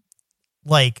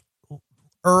like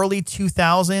early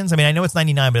 2000s. I mean, I know it's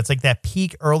 99, but it's like that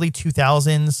peak early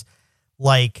 2000s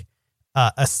like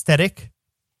aesthetic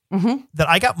that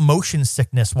I got motion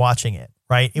sickness watching it.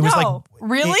 Right? It was like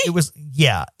really.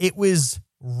 It was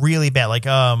really bad. Like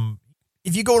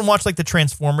if you go and watch like the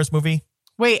Transformers movie.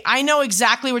 Wait, I know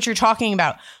exactly what you're talking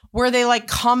about. Where they like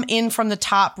come in from the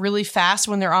top really fast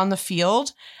when they're on the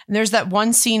field. And there's that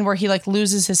one scene where he like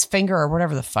loses his finger or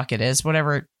whatever the fuck it is,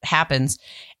 whatever happens.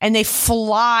 And they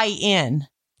fly in.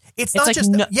 It's not like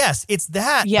just, yes, it's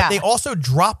that. Yeah. But they also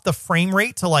drop the frame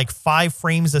rate to like 5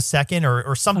 frames a second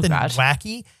or something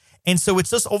wacky. And so it's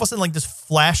just all of a sudden like just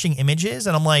flashing images.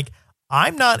 And I'm like,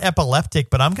 I'm not epileptic,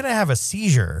 but I'm going to have a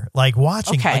seizure like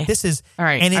watching. Okay. Like this is, all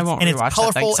right. And it's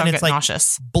colorful and it's like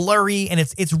nauseous. Blurry and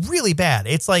it's really bad.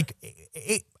 It's like,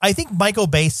 I think Michael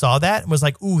Bay saw that and was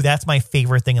like, ooh, that's my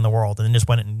favorite thing in the world. And then just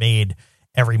went and made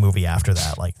every movie after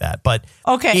that like that. But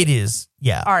it is.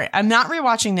 Yeah. All right. I'm not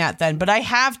rewatching that then, but I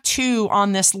have 2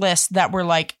 on this list that were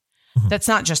like, that's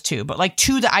not just 2, but like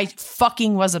 2 that I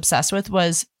fucking was obsessed with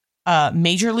was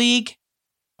Major League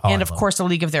and of course A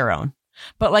League of Their Own.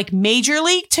 But like Major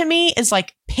League to me is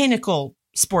like pinnacle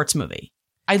sports movie.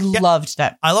 I loved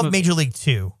that. I love Major League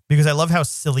 2 because I love how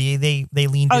silly they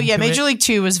leaned. Oh yeah, Major League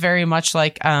 2 was very much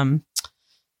like the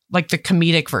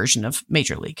comedic version of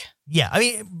Major League. Yeah, I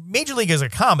mean Major League is a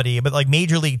comedy, but like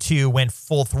Major League 2 went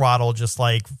full throttle, just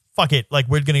like fuck it, like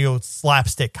we're gonna go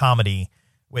slapstick comedy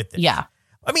with it. Yeah,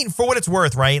 I mean for what it's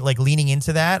worth, right? Like leaning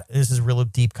into that. This is a real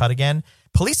deep cut again.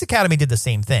 Police Academy did the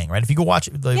same thing, right? If you go watch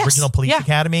the original Police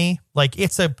Academy, like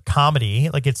it's a comedy,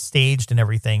 like it's staged and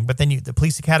everything. But then the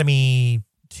Police Academy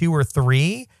 2 or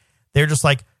 3, they're just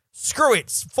like, screw it,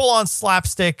 full on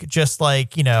slapstick, just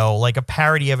like, you know, like a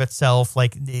parody of itself.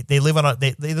 Like they live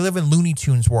they live in Looney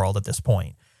Tunes world at this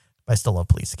point. But I still love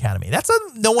Police Academy. That's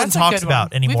no one talks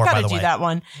about anymore, by the way. We've got to do that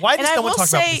one. Why does no one talk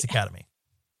about Police Academy?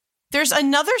 There's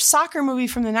another soccer movie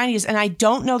from the 90s, and I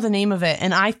don't know the name of it,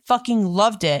 and I fucking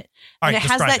loved it. And it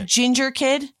has that ginger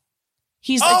kid.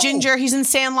 He's a ginger. He's in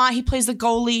Sandlot. He plays the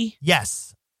goalie.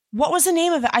 Yes. What was the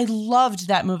name of it? I loved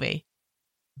that movie.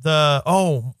 My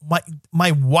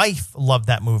wife loved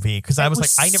that movie because I was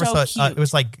like, I never saw it. It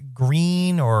was like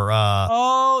Green or.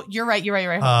 You're right.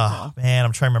 Man,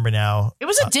 I'm trying to remember now. It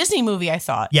was a Disney movie, I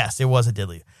thought. Yes, it was a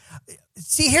Disney.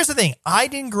 See, here's the thing. I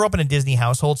didn't grow up in a Disney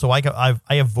household, so I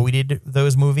avoided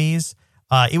those movies.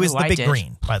 It was The Big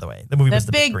Green, by the way. The movie was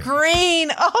The Big Green.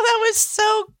 Oh, that was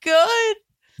so good.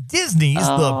 Disney's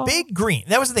The Big Green.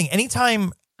 That was the thing.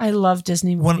 Anytime I love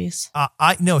Disney movies.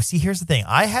 See, here's the thing.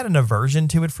 I had an aversion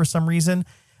to it for some reason.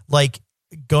 Like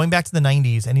going back to the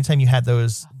 90s, anytime you had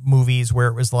those movies where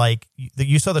it was like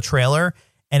you saw the trailer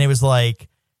and it was like,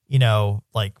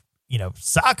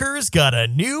 soccer's got a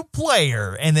new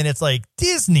player. And then it's like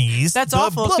Disney's. That's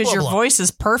awful because your voice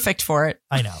is perfect for it.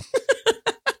 I know.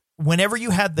 Whenever you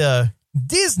had the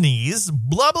Disney's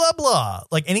blah, blah, blah.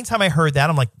 Like anytime I heard that,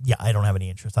 I'm like, yeah, I don't have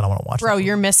any interest. I don't want to watch Bro,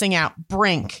 you're missing out.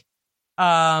 Brink.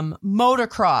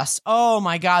 Motocross. Oh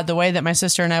my God. The way that my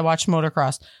sister and I watched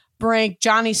motocross. Brink,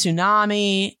 Johnny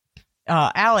Tsunami,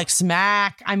 Alex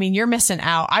Mack. I mean, you're missing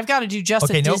out. I've got to do just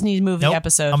a Disney movie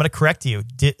episode. I'm going to correct you.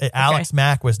 Alex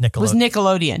Mack was Nickelodeon. Was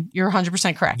Nickelodeon. You're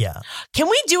 100% correct. Yeah. Can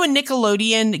we do a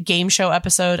Nickelodeon game show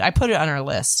episode? I put it on our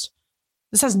list.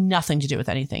 This has nothing to do with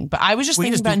anything, but I was just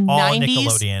thinking about 90s.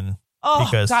 Nickelodeon. Oh,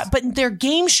 God. But their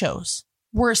game shows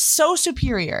were so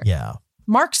superior. Yeah.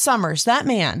 Mark Summers, that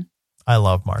man. I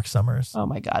love Mark Summers. Oh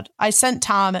my God. I sent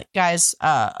Tom, guys,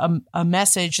 a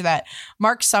message that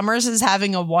Mark Summers is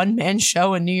having a one-man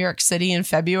show in New York City in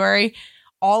February,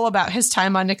 all about his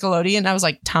time on Nickelodeon. I was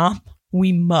like, Tom,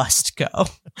 we must go.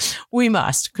 We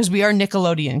must, because we are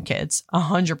Nickelodeon kids,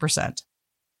 100%.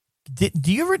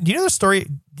 Do you know the story?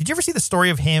 Did you ever see the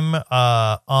story of him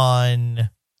on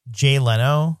Jay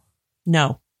Leno?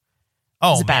 No.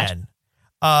 Oh man.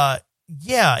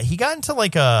 Yeah, he got into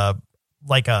like a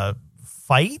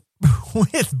fight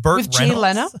with Burt Reynolds. Jay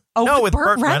Leno? Oh, no, with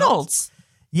Burt Reynolds.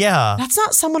 Yeah. That's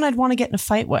not someone I'd want to get in a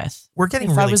fight with. We're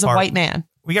getting if really I was far. A white man.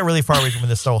 We got really far away from when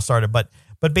this all started, but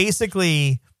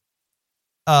basically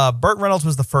Burt Reynolds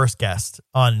was the first guest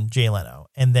on Jay Leno.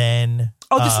 And then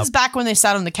this is back when they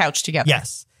sat on the couch together.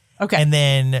 Yes. Okay. And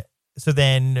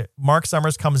then Mark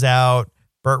Summers comes out,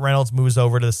 Burt Reynolds moves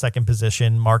over to the second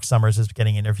position. Mark Summers is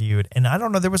getting interviewed. And I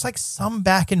don't know, there was like some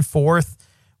back and forth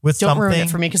with Don't something. ruin it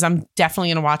for me because I'm definitely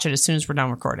going to watch it as soon as we're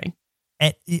done recording.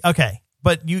 And, okay,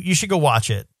 but you should go watch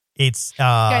it. It's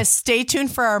guys, stay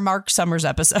tuned for our Mark Summers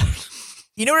episode.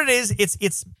 You know what it is?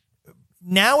 It's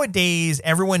nowadays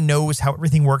everyone knows how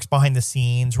everything works behind the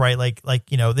scenes, right? Like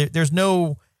there's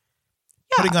no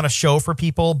putting on a show for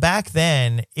people. Back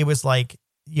then, it was like,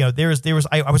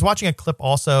 I was watching a clip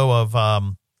also of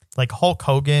like Hulk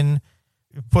Hogan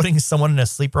putting someone in a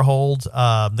sleeper hold.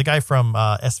 The guy from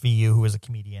SVU, who is a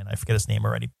comedian, I forget his name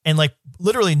already, and like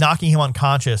literally knocking him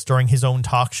unconscious during his own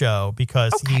talk show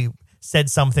because he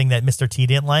said something that Mr. T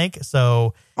didn't like.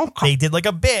 So they did like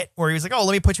a bit where he was like, "Oh,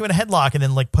 let me put you in a headlock," and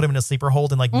then like put him in a sleeper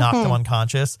hold and like knocked him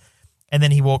unconscious. And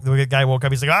then the guy woke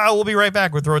up. He's like, "Oh, we'll be right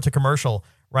back. We'll throw it to commercial."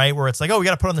 Right. Where it's like, "Oh, we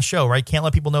got to put on the show, right? Can't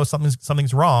let people know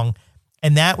something's wrong."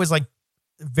 And that was like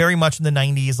very much in the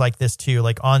 90s like this too.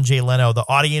 Like on Jay Leno, the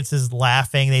audience is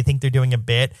laughing. They think they're doing a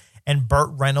bit. And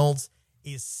Burt Reynolds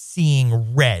is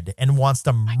seeing red and wants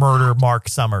to murder Mark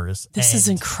Summers. This is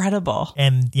incredible.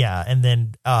 And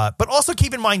then, but also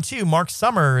keep in mind too, Mark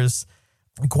Summers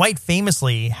quite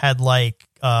famously had like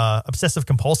obsessive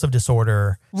compulsive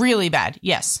disorder. Really bad.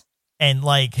 Yes. And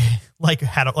like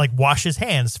had to like wash his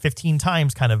hands 15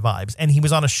 times kind of vibes. And he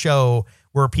was on a show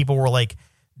where people were like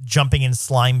jumping in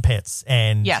slime pits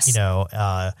and,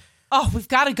 we've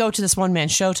got to go to this one man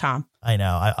show, Tom. I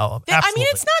know. I mean,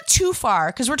 it's not too far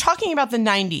because we're talking about the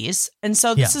 90s. And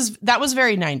so that was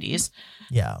very 90s.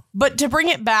 Yeah. But to bring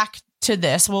it back to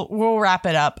this, we'll wrap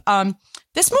it up.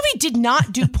 This movie did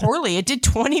not do poorly. It did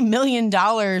 $20 million,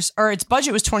 or its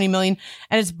budget was $20 million,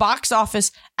 and its box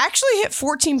office actually hit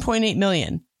 $14.8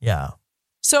 million. Yeah.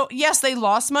 So yes, they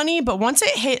lost money, but once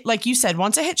it hit, like you said,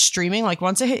 once it hit streaming, like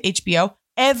once it hit HBO,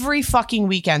 every fucking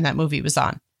weekend that movie was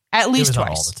on. At least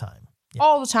twice. All the time. Yeah.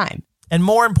 All the time. And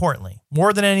more importantly,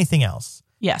 more than anything else.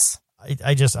 Yes.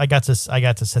 I got to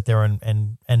sit there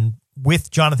and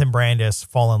with Jonathan Brandis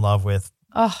fall in love with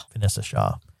Vanessa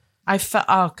Shaw.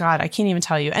 Oh God, I can't even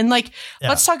tell you. And like,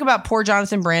 let's talk about poor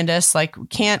Jonathan Brandis. Like, we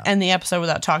can't end the episode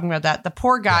without talking about that. The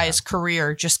poor guy's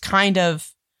career just kind of,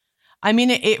 I mean,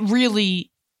 it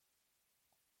really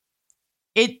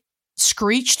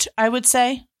screeched, I would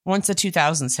say, once the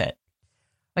 2000s hit.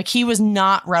 Like, he was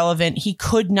not relevant. He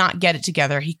could not get it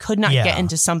together. He could not get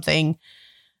into something,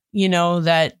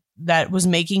 that was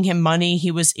making him money.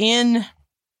 He was in.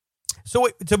 So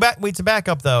to back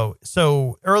up though.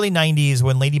 So early 90s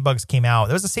when Ladybugs came out,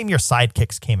 that was the same year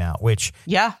Sidekicks came out, which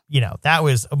that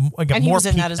was and he was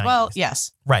in that as 90s. well.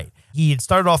 Yes, right. He had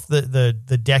started off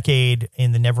the decade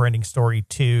in the Neverending Story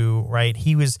 2. Right.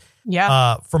 He was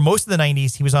for most of the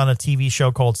 90s. He was on a TV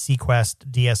show called Sequest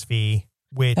DSV.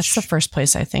 Which that's the first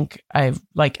place I think I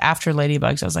like after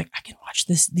Ladybugs. I was like, I can watch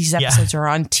this. These episodes are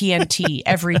on TNT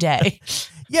every day.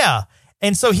 Yeah.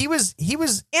 And so he was and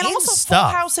in also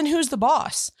stuff. Full House and Who's the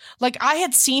Boss. Like, I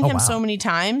had seen him so many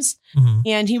times,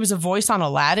 and he was a voice on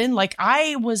Aladdin. Like,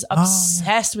 I was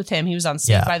obsessed with him. He was on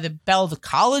Saved by the Bell the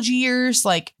college years.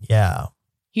 Like,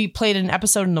 he played an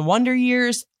episode in the Wonder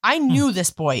Years. I knew this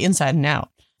boy inside and out.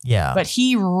 Yeah, but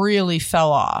he really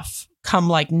fell off. Come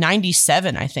like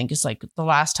 97, I think is like the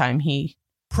last time he.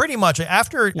 Pretty much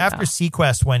after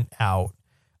Sequest went out.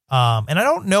 And I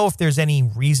don't know if there's any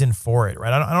reason for it,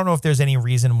 right? I don't know if there's any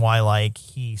reason why like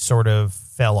he sort of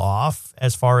fell off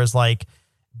as far as like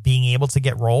being able to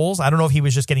get roles. I don't know if he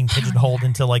was just getting pigeonholed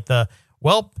into like that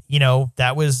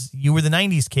was, you were the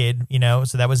 90s kid,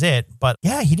 so that was it. But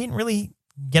yeah, he didn't really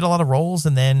get a lot of roles.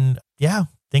 And then,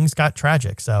 things got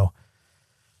tragic. So.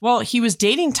 Well, he was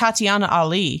dating Tatiana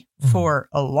Ali for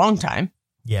a long time.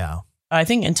 Yeah. I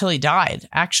think until he died,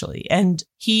 actually. And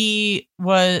he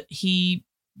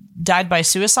died by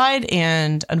suicide,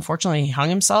 and unfortunately he hung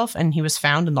himself, and he was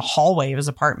found in the hallway of his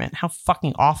apartment. How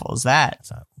fucking awful is that?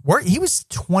 He was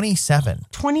 27.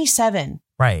 27.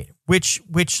 Right. Which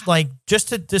like just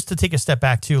to take a step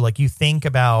back too, like you think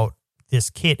about this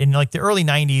kid in like the early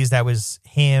 90s, that was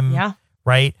him. Yeah.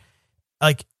 Right.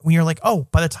 Like when you're like, oh,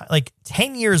 by the time like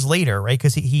 10 years later, right?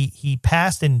 Because he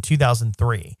passed in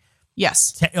 2003.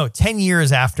 Yes. 10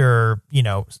 years after,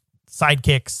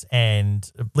 Sidekicks and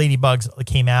Ladybugs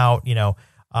came out,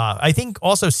 I think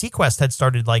also Sequest had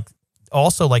started like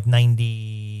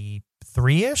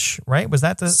 93-ish, right? Was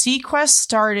that the Sequest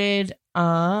started?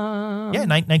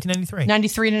 1993.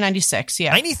 93 to 96.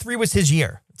 Yeah. 93 was his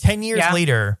year. 10 years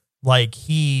later, like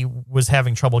he was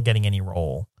having trouble getting any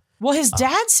role. Well, his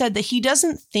dad said that he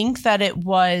doesn't think that it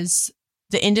was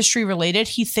the industry related.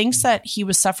 He thinks that he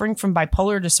was suffering from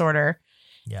bipolar disorder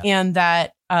and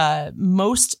that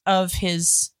most of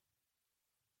his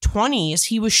 20s,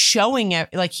 he was showing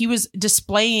it, like he was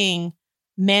displaying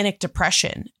manic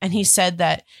depression. And he said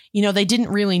that, they didn't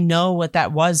really know what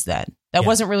that was then. That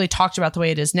wasn't really talked about the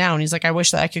way it is now. And he's like, I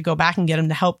wish that I could go back and get him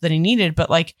the help that he needed. But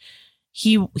like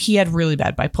he had really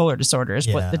bad bipolar disorder is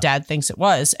what the dad thinks it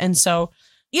was. And so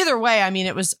either way, I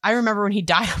mean, I remember when he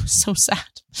died, I was so sad.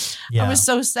 I was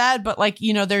so sad. But like,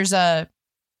 there's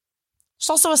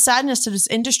also a sadness to this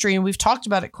industry. And we've talked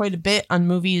about it quite a bit on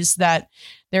movies that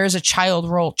there is a child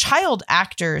role. Child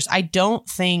actors, I don't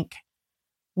think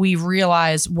we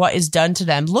realize what is done to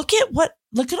them. Look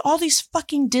at all these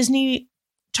fucking Disney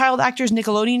child actors,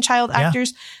 Nickelodeon child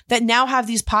actors that now have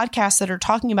these podcasts that are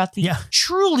talking about the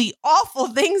truly awful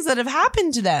things that have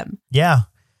happened to them. Yeah.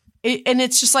 And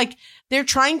it's just like, they're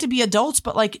trying to be adults,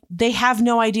 but like they have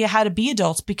no idea how to be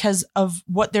adults because of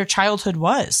what their childhood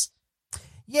was.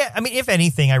 Yeah, I mean, if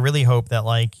anything, I really hope that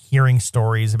like hearing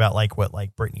stories about like what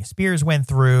like Britney Spears went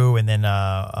through, and then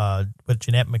with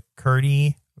Jeanette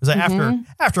McCurdy was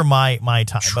after my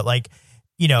time, but like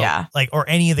like or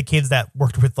any of the kids that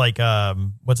worked with like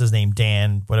what's his name,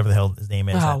 Dan, whatever the hell his name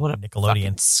is, what a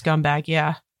Nickelodeon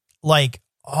scumbag, like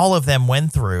all of them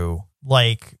went through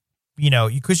like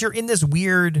because you're in this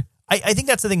weird. I think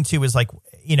that's the thing too is like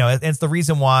it's the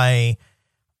reason why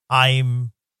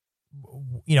I'm.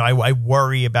 I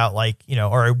worry about like,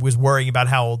 or I was worrying about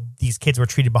how these kids were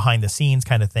treated behind the scenes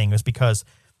kind of thing was because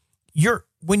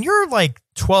when you're like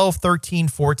 12, 13,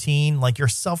 14, like you're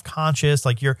self-conscious,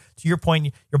 like to your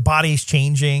point, your body's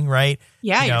changing, right?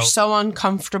 Yeah. You're so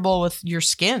uncomfortable with your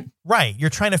skin. Right. You're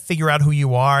trying to figure out who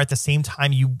you are. At the same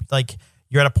time, you're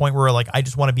at a point where like, I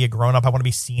just want to be a grown up. I want to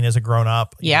be seen as a grown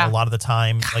up. Yeah. A lot of the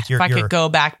time, like if I could go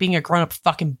back, being a grown up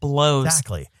fucking blows.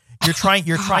 Exactly.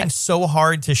 You're trying so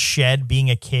hard to shed being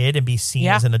a kid and be seen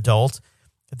as an adult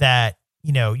that,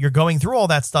 you're going through all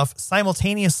that stuff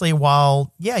simultaneously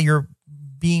while, you're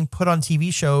being put on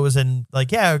TV shows and like,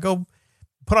 go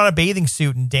put on a bathing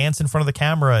suit and dance in front of the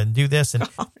camera and do this. And,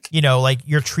 like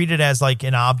you're treated as like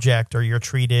an object, or you're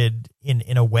treated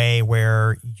in a way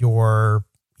where you're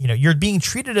being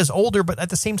treated as older, but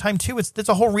at the same time too, that's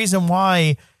a whole reason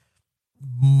why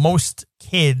most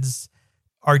kids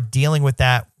are dealing with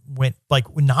that. When like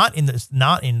not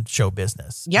in show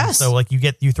business. Yes. And so like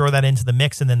you throw that into the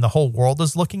mix and then the whole world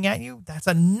is looking at you. That's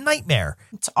a nightmare.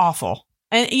 It's awful.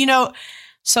 And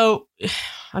so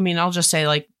I mean, I'll just say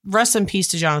like rest in peace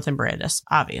to Jonathan Brandis,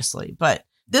 obviously. But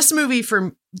this movie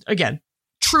again,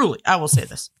 truly, I will say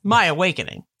this, my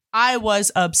awakening. I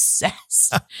was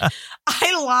obsessed.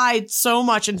 I lied so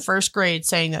much in first grade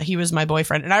saying that he was my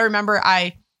boyfriend. And I remember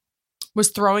I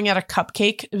was throwing out a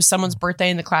cupcake. It was someone's birthday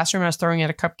in the classroom. I was throwing out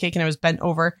a cupcake and I was bent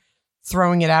over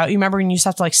throwing it out. You remember when you used to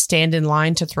have to like stand in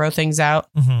line to throw things out?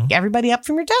 Mm-hmm. Everybody up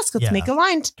from your desk. Let's make a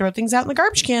line to throw things out in the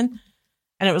garbage can.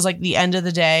 And it was like the end of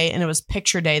the day and it was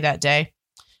picture day that day.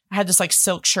 I had this like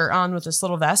silk shirt on with this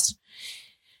little vest.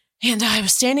 And I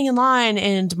was standing in line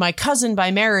and my cousin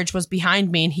by marriage was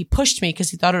behind me and he pushed me because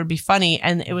he thought it would be funny.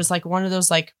 And it was like one of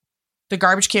those like the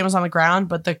garbage can was on the ground,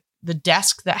 but the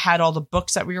desk that had all the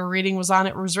books that we were reading was on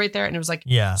it. It was right there. And it was like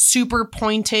super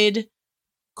pointed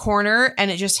corner. And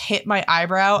it just hit my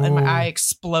eyebrow and my eye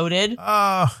exploded.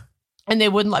 And they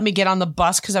wouldn't let me get on the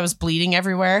bus because I was bleeding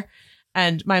everywhere.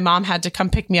 And my mom had to come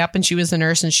pick me up and she was a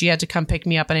nurse and she had to come pick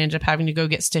me up and I ended up having to go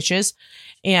get stitches.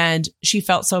 And she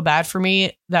felt so bad for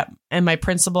me and my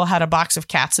principal had a box of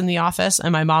cats in the office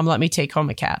and my mom let me take home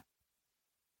a cat.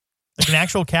 Like an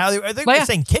actual cat? I think they're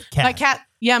saying Kit Kat. My cat.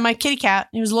 Yeah, my kitty cat.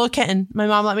 He was a little kitten. My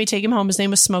mom let me take him home. His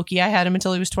name was Smokey. I had him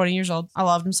until he was 20 years old. I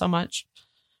loved him so much.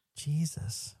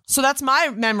 Jesus. So that's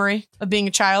my memory of being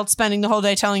a child, spending the whole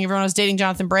day telling everyone I was dating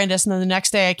Jonathan Brandis. And then the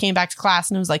next day I came back to class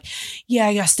and it was like, yeah,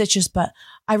 I got stitches, but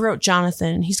I wrote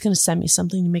Jonathan and he's going to send me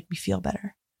something to make me feel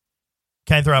better.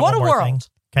 Can I throw out one more thing?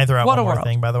 Can I throw out one more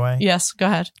thing, by the way? Yes, go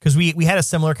ahead. Because we had a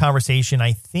similar conversation.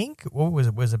 I think, what was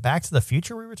it? Was it Back to the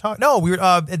Future we were talking? No, we were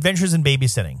Adventures in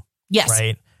Babysitting. Yes.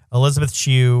 Right? Elizabeth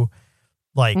Shue,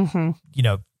 like,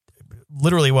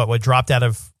 literally what dropped out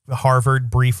of Harvard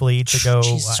briefly to go.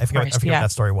 I forget what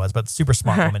that story was, but super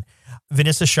smart woman.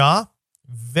 Vanessa Shaw,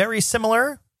 very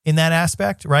similar in that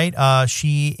aspect, right?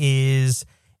 She is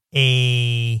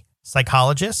a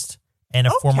psychologist and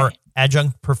a former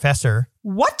adjunct professor.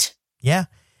 What? Yeah.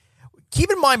 Keep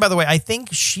in mind, by the way, I think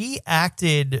she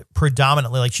acted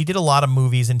predominantly, like she did a lot of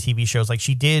movies and TV shows. Like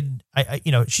she did,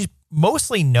 she's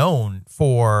mostly known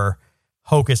for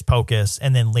Hocus Pocus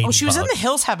and then Ladybugs. Oh, she was in The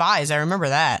Hills Have Eyes. I remember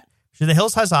that. She was in The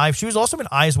Hills Has Eyes. She was also in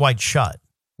Eyes Wide Shut,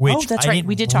 which that's I right. didn't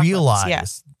We did talk realize, about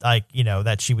this,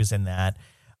 that she was in that.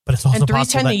 But it's also and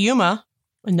 310 possible to Yuma,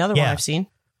 another one I've seen.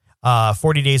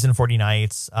 40 Days and 40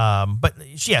 Nights. But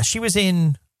she was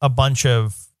in a bunch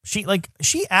of she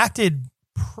acted.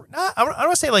 I don't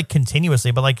want to say like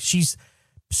continuously, but like she's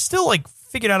still like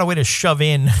figured out a way to shove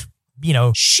in.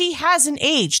 She hasn't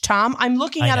aged, Tom. I'm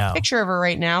looking at a picture of her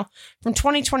right now from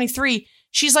 2023.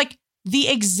 She's like the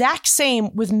exact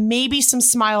same with maybe some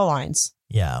smile lines.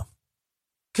 Yeah.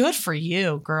 Good for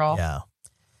you, girl. Yeah.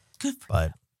 Good for you.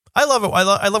 I love it.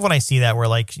 I love when I see that where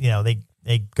like,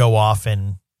 they go off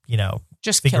and,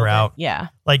 just figure out. Yeah.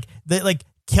 Like they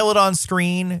kill it on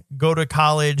screen, go to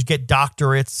college, get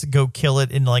doctorates, go kill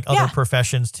it in like other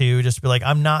professions too. Just be like,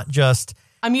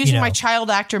 I'm using my child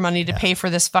actor money to pay for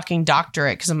this fucking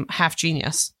doctorate because I'm half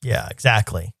genius. Yeah,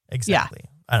 exactly. Yeah.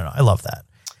 I don't know. I love that.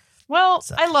 Well,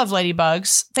 I love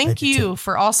Ladybugs. Thank you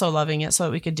for also loving it so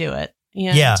that we could do it.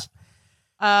 And,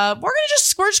 we're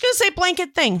just gonna say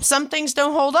blanket thing. Some things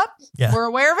don't hold up. Yeah. We're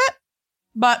aware of it,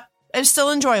 but it's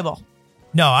still enjoyable.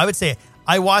 No, I would say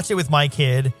I watched it with my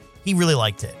kid. He really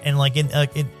liked it, and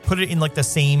it put it in like the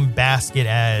same basket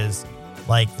as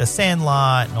like The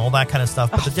Sandlot and all that kind of stuff.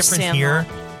 But the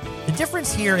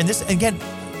difference here, and this again,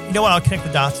 you know what? I'll connect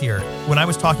the dots here. When I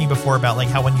was talking before about like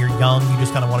how when you're young, you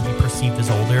just kind of want to be perceived as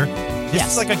older. This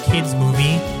is like a kid's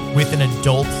movie with an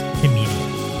adult comedian.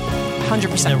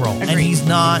 100% role, and he's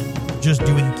not just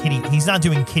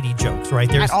doing kiddie jokes, right?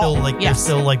 There's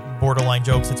still like borderline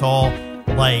jokes. It's all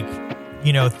like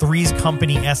Three's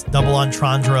Company-esque double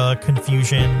entendre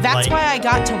confusion. That's why I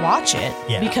got to watch it.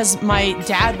 Yeah. Because my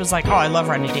dad was like, "Oh, I love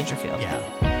Rodney Dangerfield." Yeah.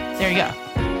 There you go.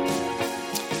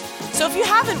 So if you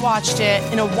haven't watched it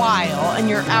in a while and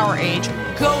you're our age,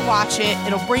 go watch it.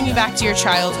 It'll bring you back to your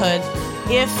childhood.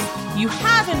 If you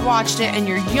haven't watched it and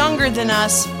you're younger than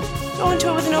us, go into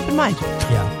it with an open mind.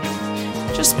 Yeah.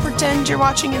 Just pretend you're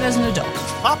watching it as an adult.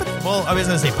 I was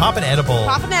going to say pop an edible.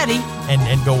 Pop an Eddie.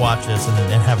 And go watch this and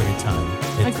have a good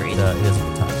time. Agreed. It is a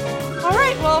good time. All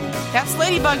right. Well, that's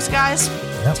Ladybugs, guys.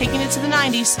 Yep. Taking it to the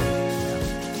 90s.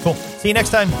 Cool. See you next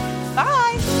time.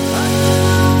 Bye.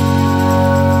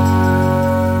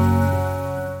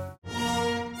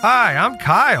 Hi, I'm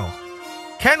Kyle.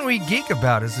 Can We Geek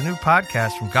About is a new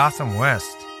podcast from Gotham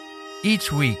West.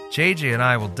 Each week, JJ and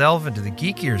I will delve into the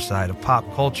geekier side of pop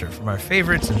culture, from our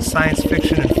favorites in science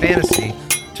fiction and fantasy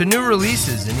to new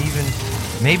releases, and even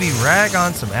maybe rag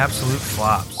on some absolute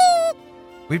flops.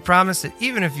 We promise that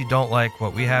even if you don't like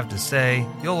what we have to say,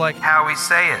 you'll like how we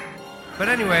say it. But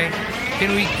anyway,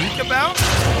 can we geek about?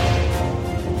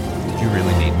 Did you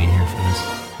really need me here for this?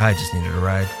 I just needed a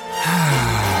ride.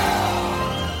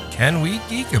 Can we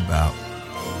geek about?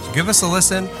 So give us a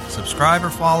listen, subscribe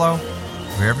or follow,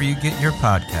 wherever you get your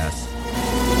podcasts.